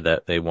houses here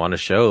that they want to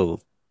show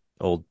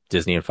old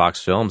Disney and Fox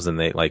films,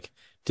 and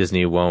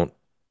Disney won't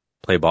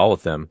play ball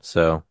with them.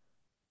 So.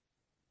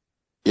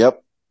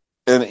 Yep.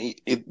 And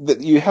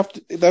you have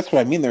to, that's what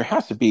I mean. There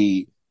has to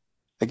be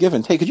a give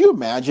and take. Could you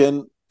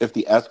imagine if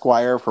the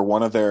Esquire for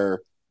one of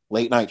their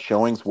late night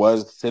showings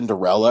was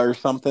Cinderella or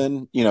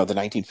something, the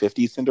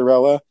 1950s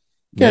Cinderella?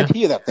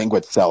 Guarantee you that thing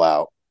would sell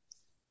out.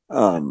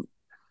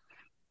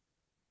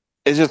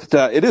 It's just,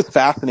 it is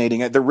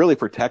fascinating. They're really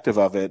protective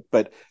of it,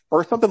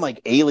 or something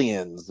like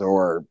Aliens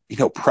or,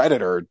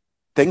 Predator,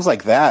 things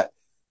like that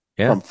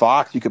from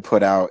Fox you could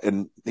put out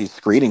in these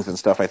screenings and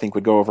stuff, I think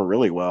would go over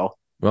really well.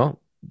 Well,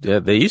 yeah,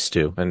 they used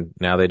to, and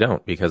now they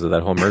don't because of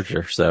that whole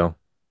merger. So,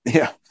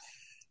 yeah.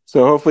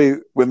 So hopefully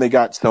when they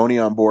got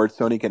Sony on board,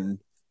 Sony can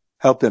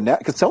help them now,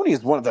 because Sony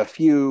is one of the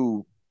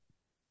few,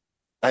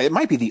 it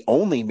might be the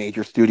only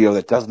major studio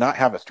that does not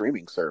have a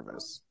streaming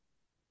service.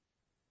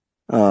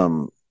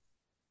 And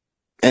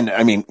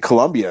I mean,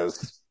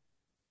 Columbia's,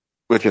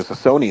 which is a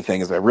Sony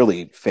thing, is a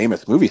really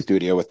famous movie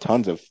studio with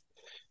tons of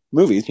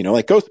movies,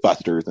 like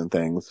Ghostbusters and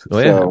things. Oh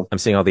yeah, I'm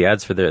seeing all the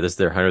ads for this is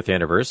their 100th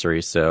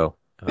anniversary, so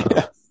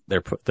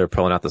they're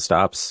pulling out the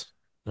stops.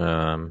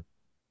 I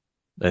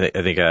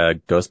think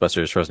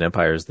Ghostbusters: Frozen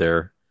Empire is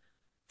their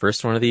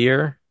first one of the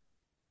year.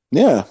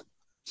 Yeah.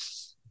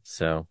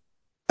 So.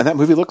 And that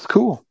movie looks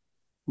cool,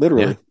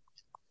 literally.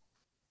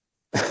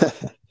 Yeah.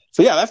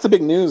 So yeah, that's the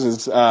big news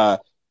is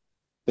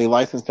they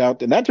licensed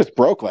out, and that just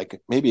broke like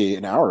maybe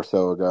an hour or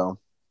so ago.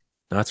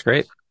 That's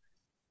great.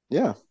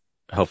 Yeah.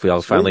 Hopefully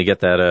I'll finally get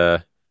that.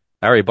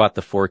 I already bought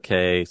the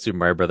 4K Super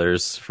Mario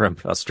Brothers from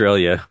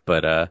Australia,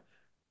 but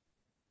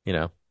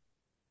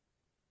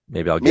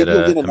maybe I'll get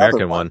an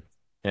American one.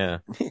 Yeah.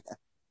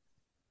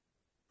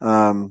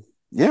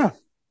 Yeah.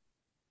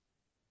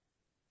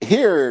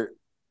 Here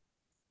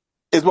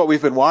is what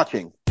we've been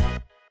watching.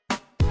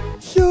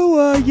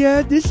 So,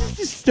 this is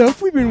the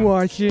stuff we've been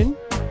watching.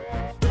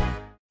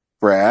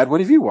 Brad, what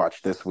have you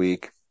watched this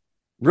week?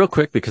 Real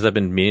quick, because I've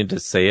been meaning to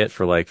say it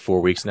for like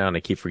 4 weeks now and I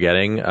keep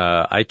forgetting.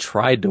 I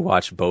tried to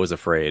watch Beau's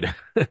Afraid.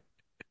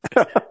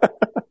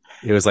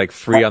 It was like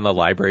free on the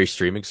library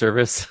streaming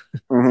service.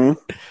 Mm-hmm.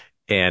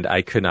 And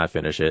I could not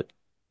finish it.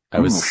 I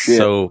was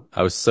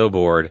so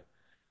bored.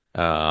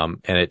 And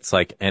it's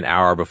like an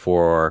hour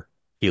before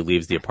he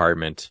leaves the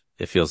apartment,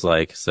 it feels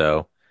like.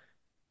 So,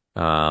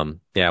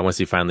 once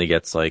he finally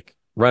gets like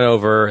run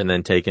over and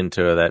then taken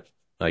to that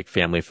like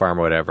family farm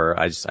or whatever,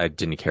 I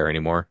didn't care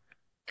anymore.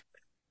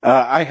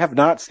 I have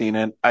not seen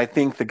it. I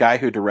think the guy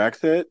who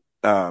directs it,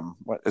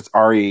 it's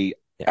Ari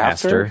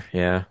Aster.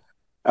 Yeah.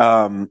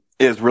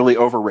 Is really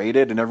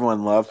overrated, and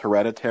everyone loves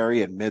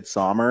Hereditary and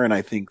Midsommar, and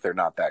I think they're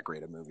not that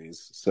great of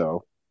movies.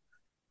 So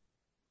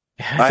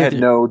I had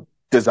no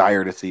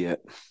desire to see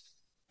it.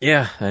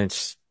 Yeah.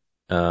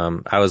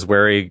 I was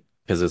wary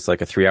because it's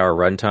like a 3-hour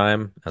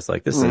runtime. I was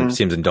like, this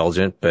seems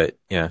indulgent, but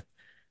yeah,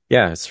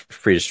 it's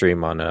free to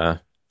stream on the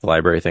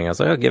library thing. I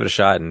was like, I'll give it a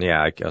shot, and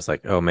I was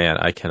like, oh man,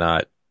 I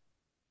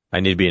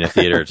need to be in a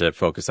theater to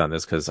focus on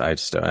this because I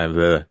just have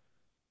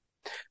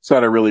It's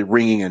not a really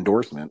ringing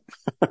endorsement.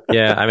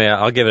 Yeah, I mean,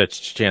 I'll give it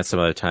a chance some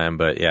other time,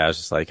 but yeah, I was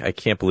just like, I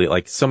can't believe,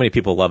 like, so many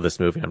people love this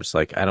movie. I'm just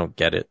like, I don't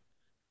get it.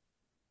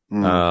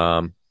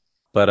 So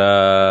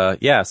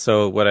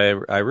what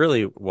I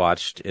really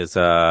watched is,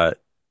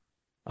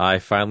 I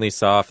finally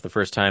saw for the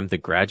first time The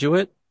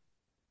Graduate.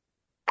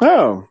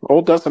 Oh,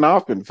 old Dustin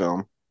Hoffman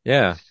film.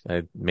 Yeah,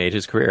 I made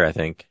his career, I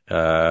think.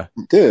 It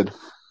did.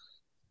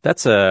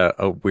 That's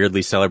a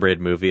weirdly celebrated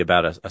movie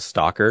about a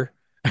stalker.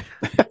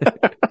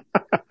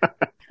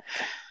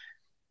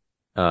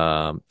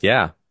 I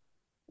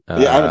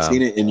haven't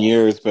seen it in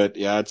years, but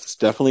yeah, it's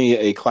definitely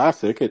a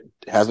classic. It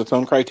has its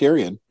own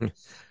criterion.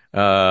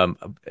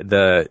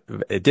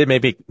 It did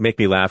make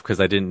me laugh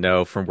because I didn't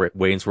know from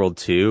Wayne's World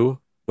 2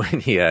 when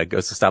he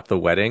goes to stop the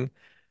wedding,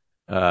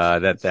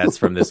 that's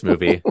from this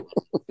movie.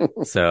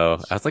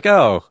 So I was like,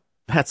 oh,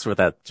 that's where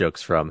that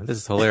joke's from. This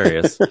is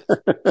hilarious.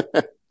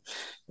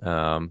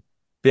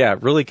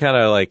 Really kind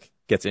of like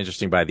gets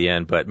interesting by the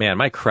end, but man,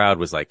 my crowd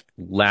was like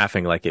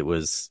laughing like it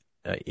was,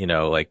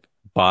 like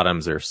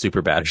Bottoms or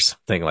Superbad or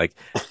something. Like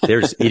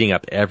they're just eating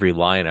up every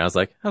line. I was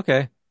like,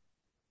 okay,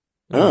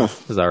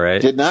 this is all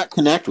right. Did not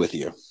connect with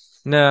you.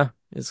 No,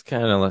 it's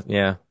kind of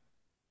I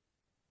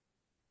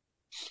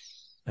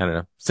don't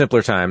know,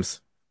 simpler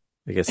times.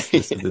 I guess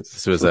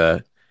this was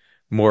a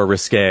more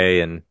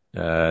risque and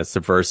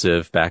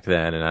subversive back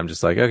then, and I'm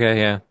just like, okay,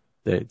 yeah,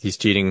 he's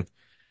cheating.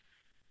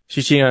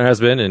 She's cheating on her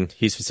husband, and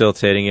he's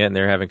facilitating it, and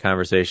they're having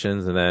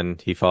conversations, and then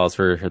he falls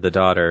for the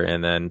daughter,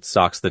 and then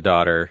stalks the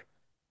daughter,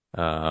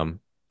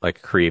 like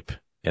a creep.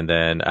 And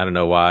then I don't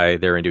know why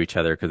they're into each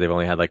other because they've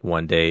only had like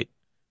one date.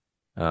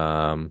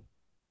 Um,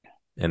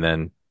 and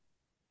then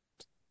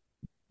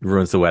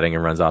ruins the wedding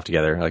and runs off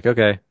together. Like,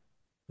 okay. And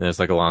there's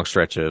like a long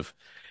stretch of,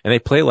 and they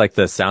play like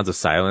the Sounds of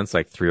Silence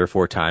like 3 or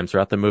 4 times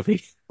throughout the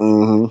movie.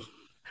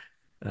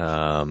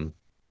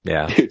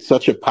 Yeah. Dude,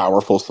 such a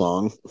powerful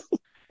song.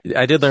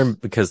 I did learn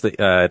because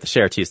at the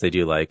Chez Artistes they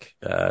do like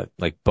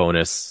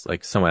bonus,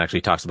 like someone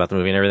actually talks about the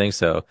movie and everything.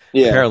 So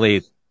Yeah.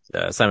 apparently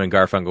Simon and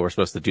Garfunkel were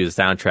supposed to do the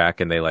soundtrack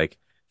and they like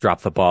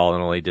dropped the ball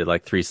and only did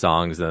like 3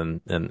 songs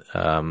and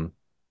the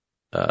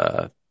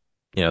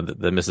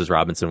Mrs.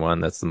 Robinson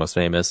one, that's the most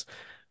famous,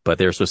 but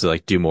they were supposed to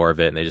like do more of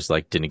it and they just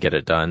like didn't get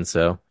it done.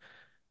 So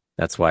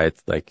that's why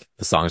it's like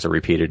the songs are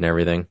repeated and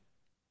everything.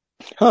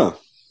 Huh.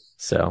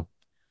 So,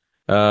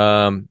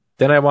 then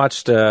I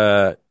watched,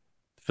 for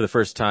the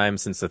first time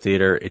since the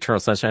theater,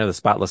 Eternal Sunshine of the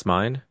Spotless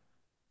Mind.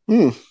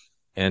 And,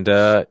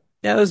 yeah,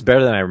 it was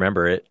better than I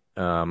remember it.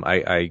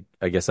 I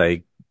guess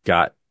I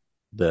got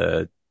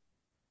the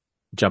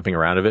jumping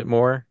around a bit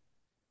more,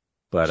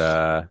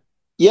 but,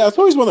 yeah, it's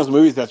always one of those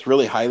movies that's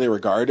really highly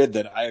regarded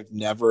that I've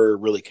never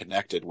really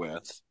connected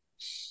with.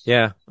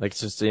 yeah, like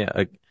it's just, yeah,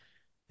 like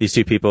these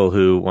two people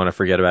who want to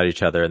forget about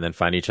each other and then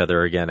find each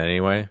other again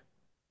anyway.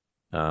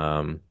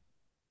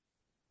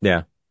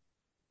 Yeah.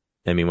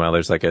 And meanwhile,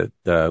 there's like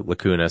the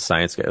Lacuna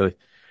science guy.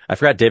 I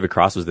forgot David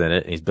Cross was in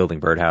it and he's building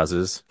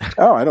birdhouses.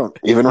 Oh, I don't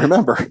even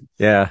remember.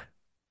 Yeah.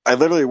 I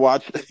literally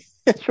watched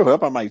it show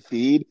up on my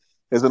feed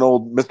as an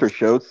old Mr.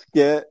 Show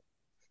skit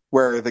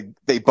where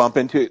they bump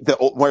into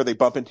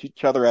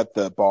each other at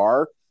the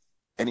bar,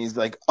 and he's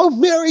like, "I'll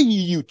marry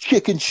you, you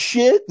chicken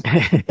shit."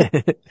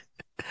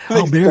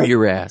 I'll marry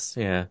your ass.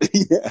 Yeah.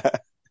 Yeah.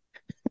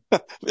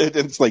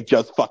 It's like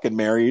Just Fucking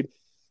Married.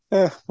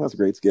 That's a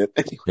great skit.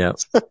 Yeah.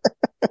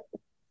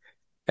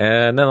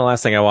 And then the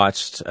last thing I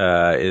watched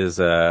is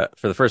for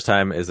the first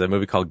time is a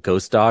movie called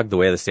Ghost Dog: The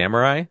Way of the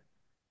Samurai.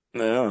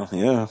 No,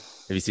 yeah. Have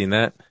you seen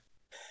that?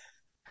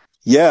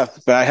 Yeah,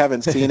 but I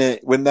haven't seen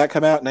it. When did that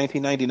come out?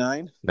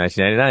 1999?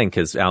 1999,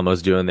 because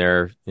Almo's doing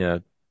their Yeah.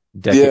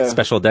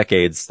 special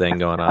decades thing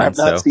going on. I have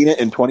not seen it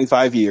in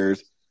 25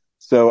 years.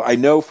 So I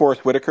know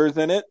Forrest Whitaker's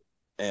in it,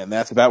 and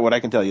that's about what I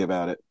can tell you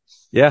about it.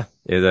 Yeah,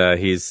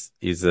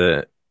 he's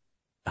a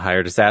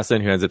hired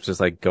assassin who ends up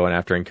just like going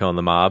after and killing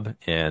the mob,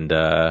 and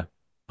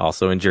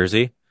also in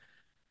Jersey.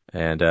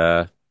 And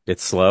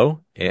it's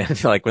slow,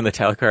 and like when the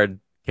title card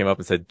came up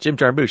and said Jim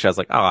Jarmusch, I was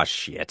like, oh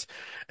shit.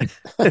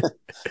 Because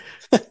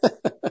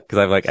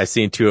I've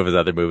seen 2 of his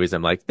other movies.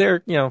 I'm like, they're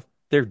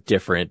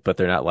different, but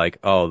they're not like,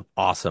 oh,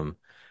 awesome.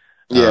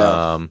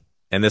 Yeah.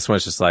 And this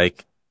one's just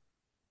like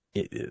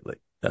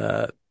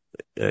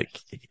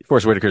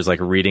Forrest Whitaker's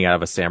like reading out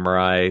of a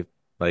samurai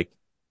like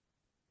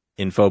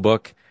info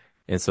book,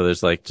 and so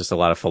there's like just a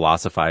lot of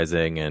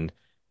philosophizing, and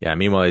yeah.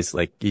 Meanwhile,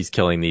 he's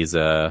killing these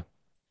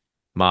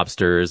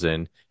mobsters,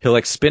 and he'll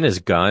like spin his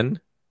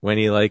gun when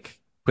he like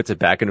puts it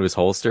back into his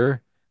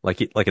holster, like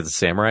it's a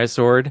samurai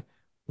sword,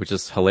 which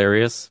is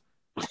hilarious.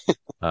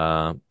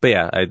 But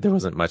yeah, there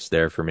wasn't much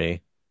there for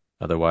me.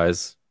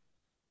 Otherwise,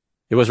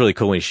 it was really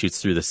cool when he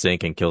shoots through the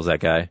sink and kills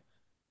that guy.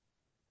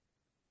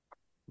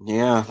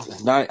 Yeah.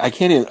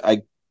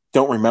 I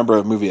don't remember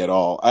the movie at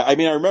all. I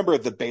mean, I remember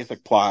the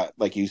basic plot,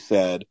 like you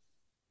said,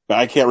 but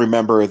I can't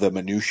remember the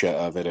minutia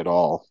of it at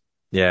all.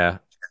 Yeah,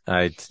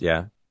 it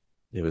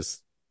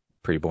was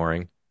pretty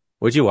boring.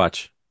 What'd you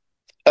watch?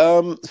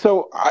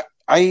 So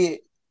I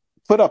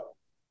put up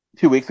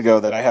 2 weeks ago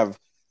that I have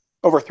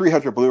over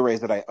 300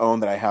 Blu-rays that I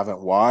own that I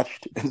haven't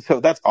watched. And so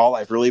that's all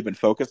I've really been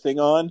focusing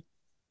on.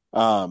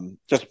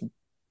 Just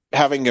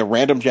having a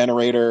random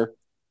generator,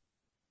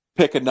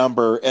 pick a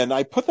number, and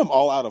I put them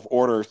all out of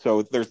order.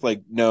 So there's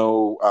like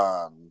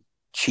no,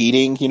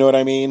 cheating, you know what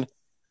I mean?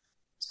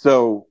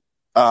 So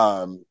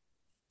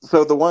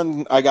the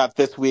one I got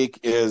this week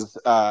is,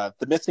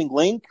 The Missing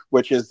Link,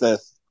 which is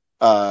this,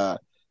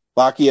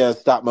 Lakia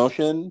stop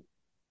motion,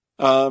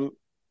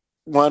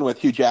 one with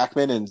Hugh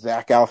Jackman and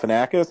Zach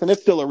Galifianakis, and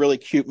it's still a really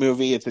cute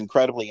movie. It's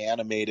incredibly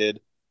animated,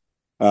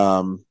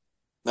 and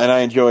I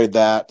enjoyed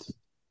that.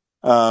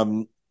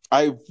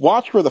 I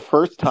watched for the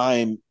first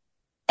time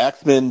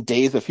X-Men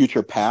Days of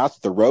Future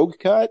Past, the Rogue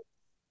cut.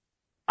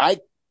 I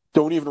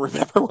don't even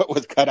remember what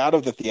was cut out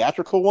of the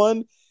theatrical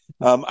one.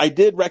 I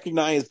did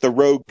recognize the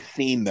Rogue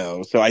scene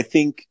though, so I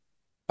think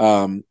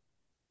it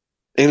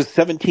was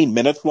 17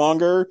 minutes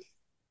longer.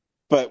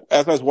 But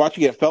as I was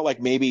watching it, it felt like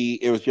maybe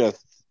it was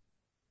just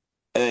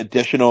an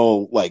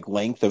additional like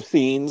length of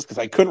scenes because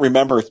I couldn't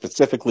remember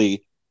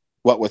specifically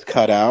what was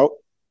cut out.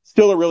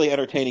 Still a really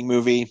entertaining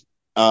movie.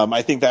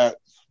 I think that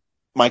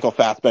Michael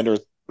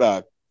Fassbender's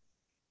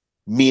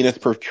meanest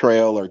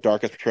portrayal or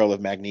darkest portrayal of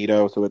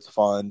Magneto, so it's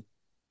fun.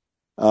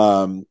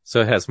 So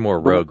it has more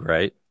Rogue,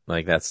 right?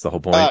 Like that's the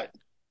whole point.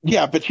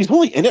 Yeah, but she's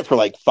only in it for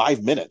like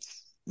 5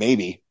 minutes,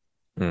 maybe.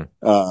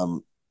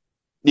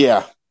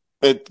 Yeah.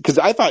 Because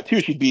I thought too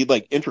she'd be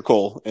like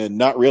integral and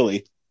not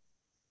really.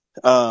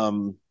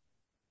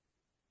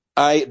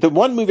 The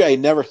one movie I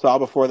never saw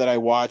before that I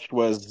watched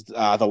was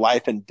The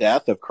Life and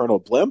Death of Colonel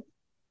Blimp,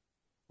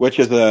 which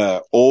is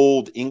a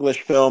old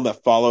English film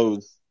that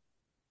follows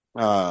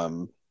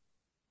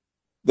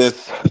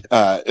this.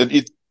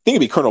 You think it'd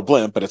be Colonel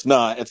Blimp, but it's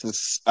not. It's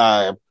this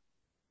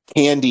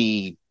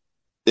Candy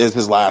is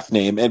his last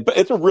name, but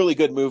it's a really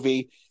good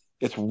movie.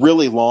 It's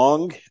really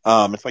long.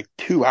 It's like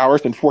 2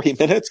 hours and 40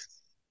 minutes.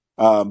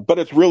 But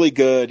it's really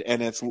good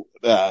and it's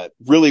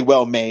really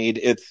well made.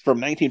 It's from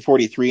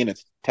 1943 and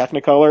it's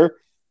Technicolor,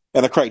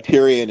 and the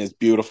Criterion is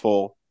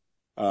beautiful.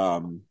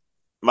 I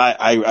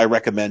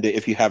recommend it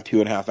if you have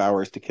 2.5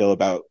 hours to kill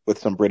with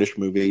some British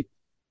movie.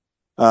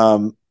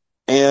 And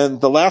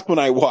the last one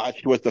I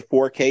watched was the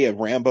 4K of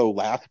Rambo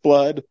Last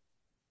Blood.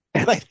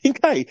 And I think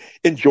I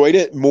enjoyed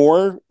it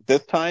more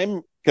this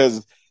time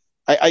because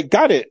I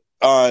got it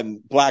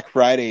on Black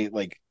Friday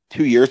like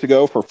 2 years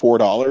ago for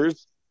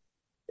 $4.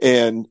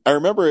 And I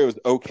remember it was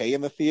okay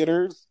in the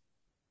theaters.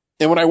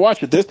 And when I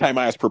watched it this time,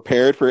 I was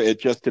prepared for it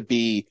just to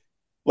be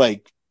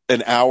like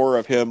an hour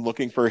of him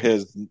looking for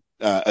his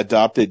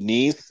adopted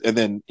niece and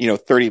then,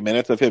 30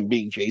 minutes of him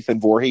being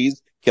Jason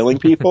Voorhees killing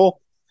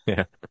people.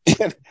 Yeah.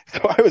 And so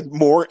I was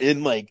more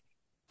in like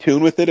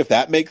tune with it, if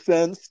that makes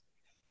sense.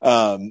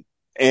 And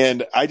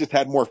I just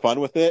had more fun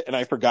with it. And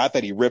I forgot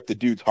that he ripped the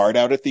dude's heart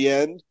out at the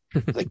end.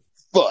 Like,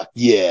 fuck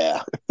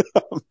yeah.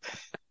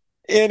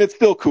 And it's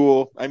still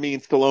cool. I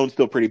mean, Stallone's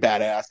still pretty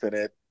badass in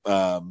it.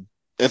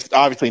 It's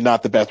obviously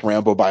not the best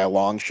Rambo by a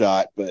long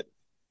shot, but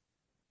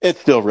it's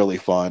still really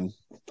fun.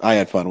 I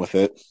had fun with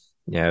it.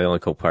 Yeah, the only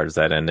cool part is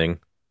that ending.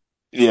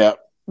 Yeah.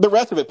 The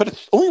rest of it, but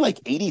it's only like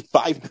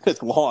 85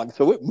 minutes long,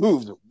 so it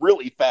moves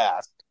really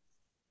fast.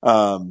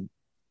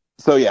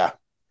 So yeah.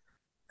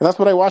 And that's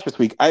what I watched this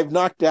week. I've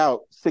knocked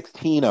out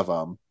 16 of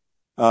them.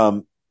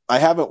 I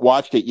haven't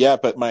watched it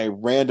yet, but my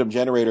random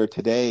generator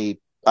today,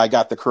 I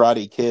got the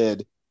Karate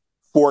Kid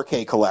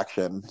 4K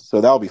collection, so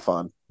that'll be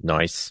fun.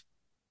 Nice.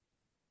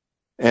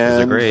 And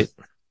those are great.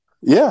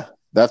 Yeah,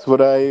 that's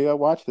what I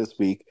watched this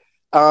week.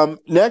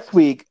 Next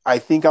week, I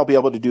think I'll be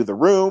able to do The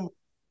Room,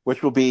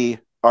 which will be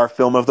our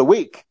film of the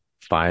week.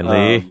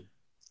 Finally.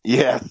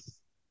 Yes.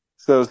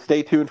 So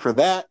stay tuned for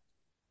that,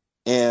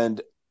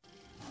 and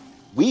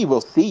we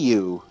will see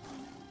you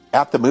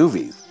at the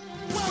movies.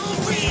 A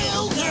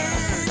real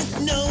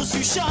nerd knows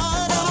who shot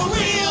at a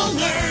real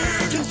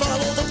nerd. Can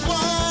follow the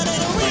plot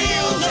and a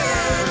real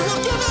nerd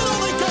will give it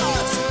all they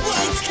got.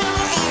 Lights,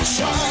 camera,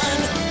 action.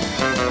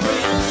 Real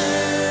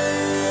nerds.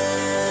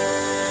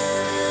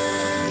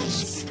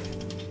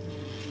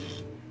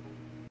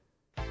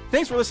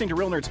 Thanks for listening to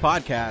Real Nerds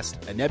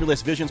Podcast, a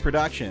Nebulous Visions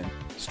production.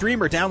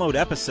 Stream or download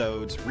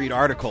episodes, read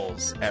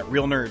articles at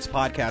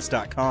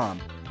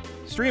realnerdspodcast.com.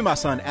 Stream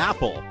us on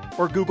Apple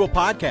or Google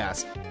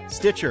Podcast,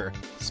 Stitcher,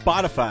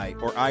 Spotify,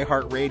 or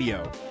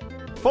iHeartRadio.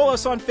 Follow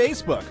us on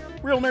Facebook,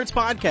 Real Nerds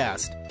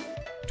Podcast.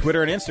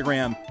 Twitter and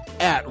Instagram,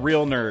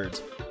 @Real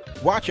Nerds.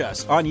 Watch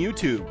us on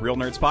YouTube, Real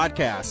Nerds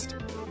Podcast.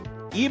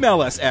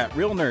 Email us at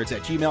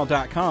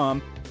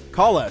realnerds@gmail.com.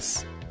 Call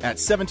us at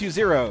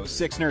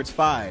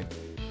 720-6nerds5.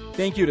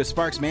 Thank you to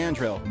Sparks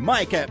Mandrill,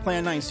 Mike at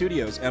Plan 9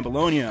 Studios, and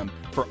Bolognium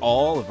for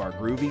all of our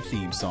groovy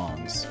theme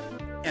songs.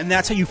 And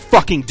that's how you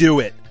fucking do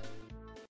it!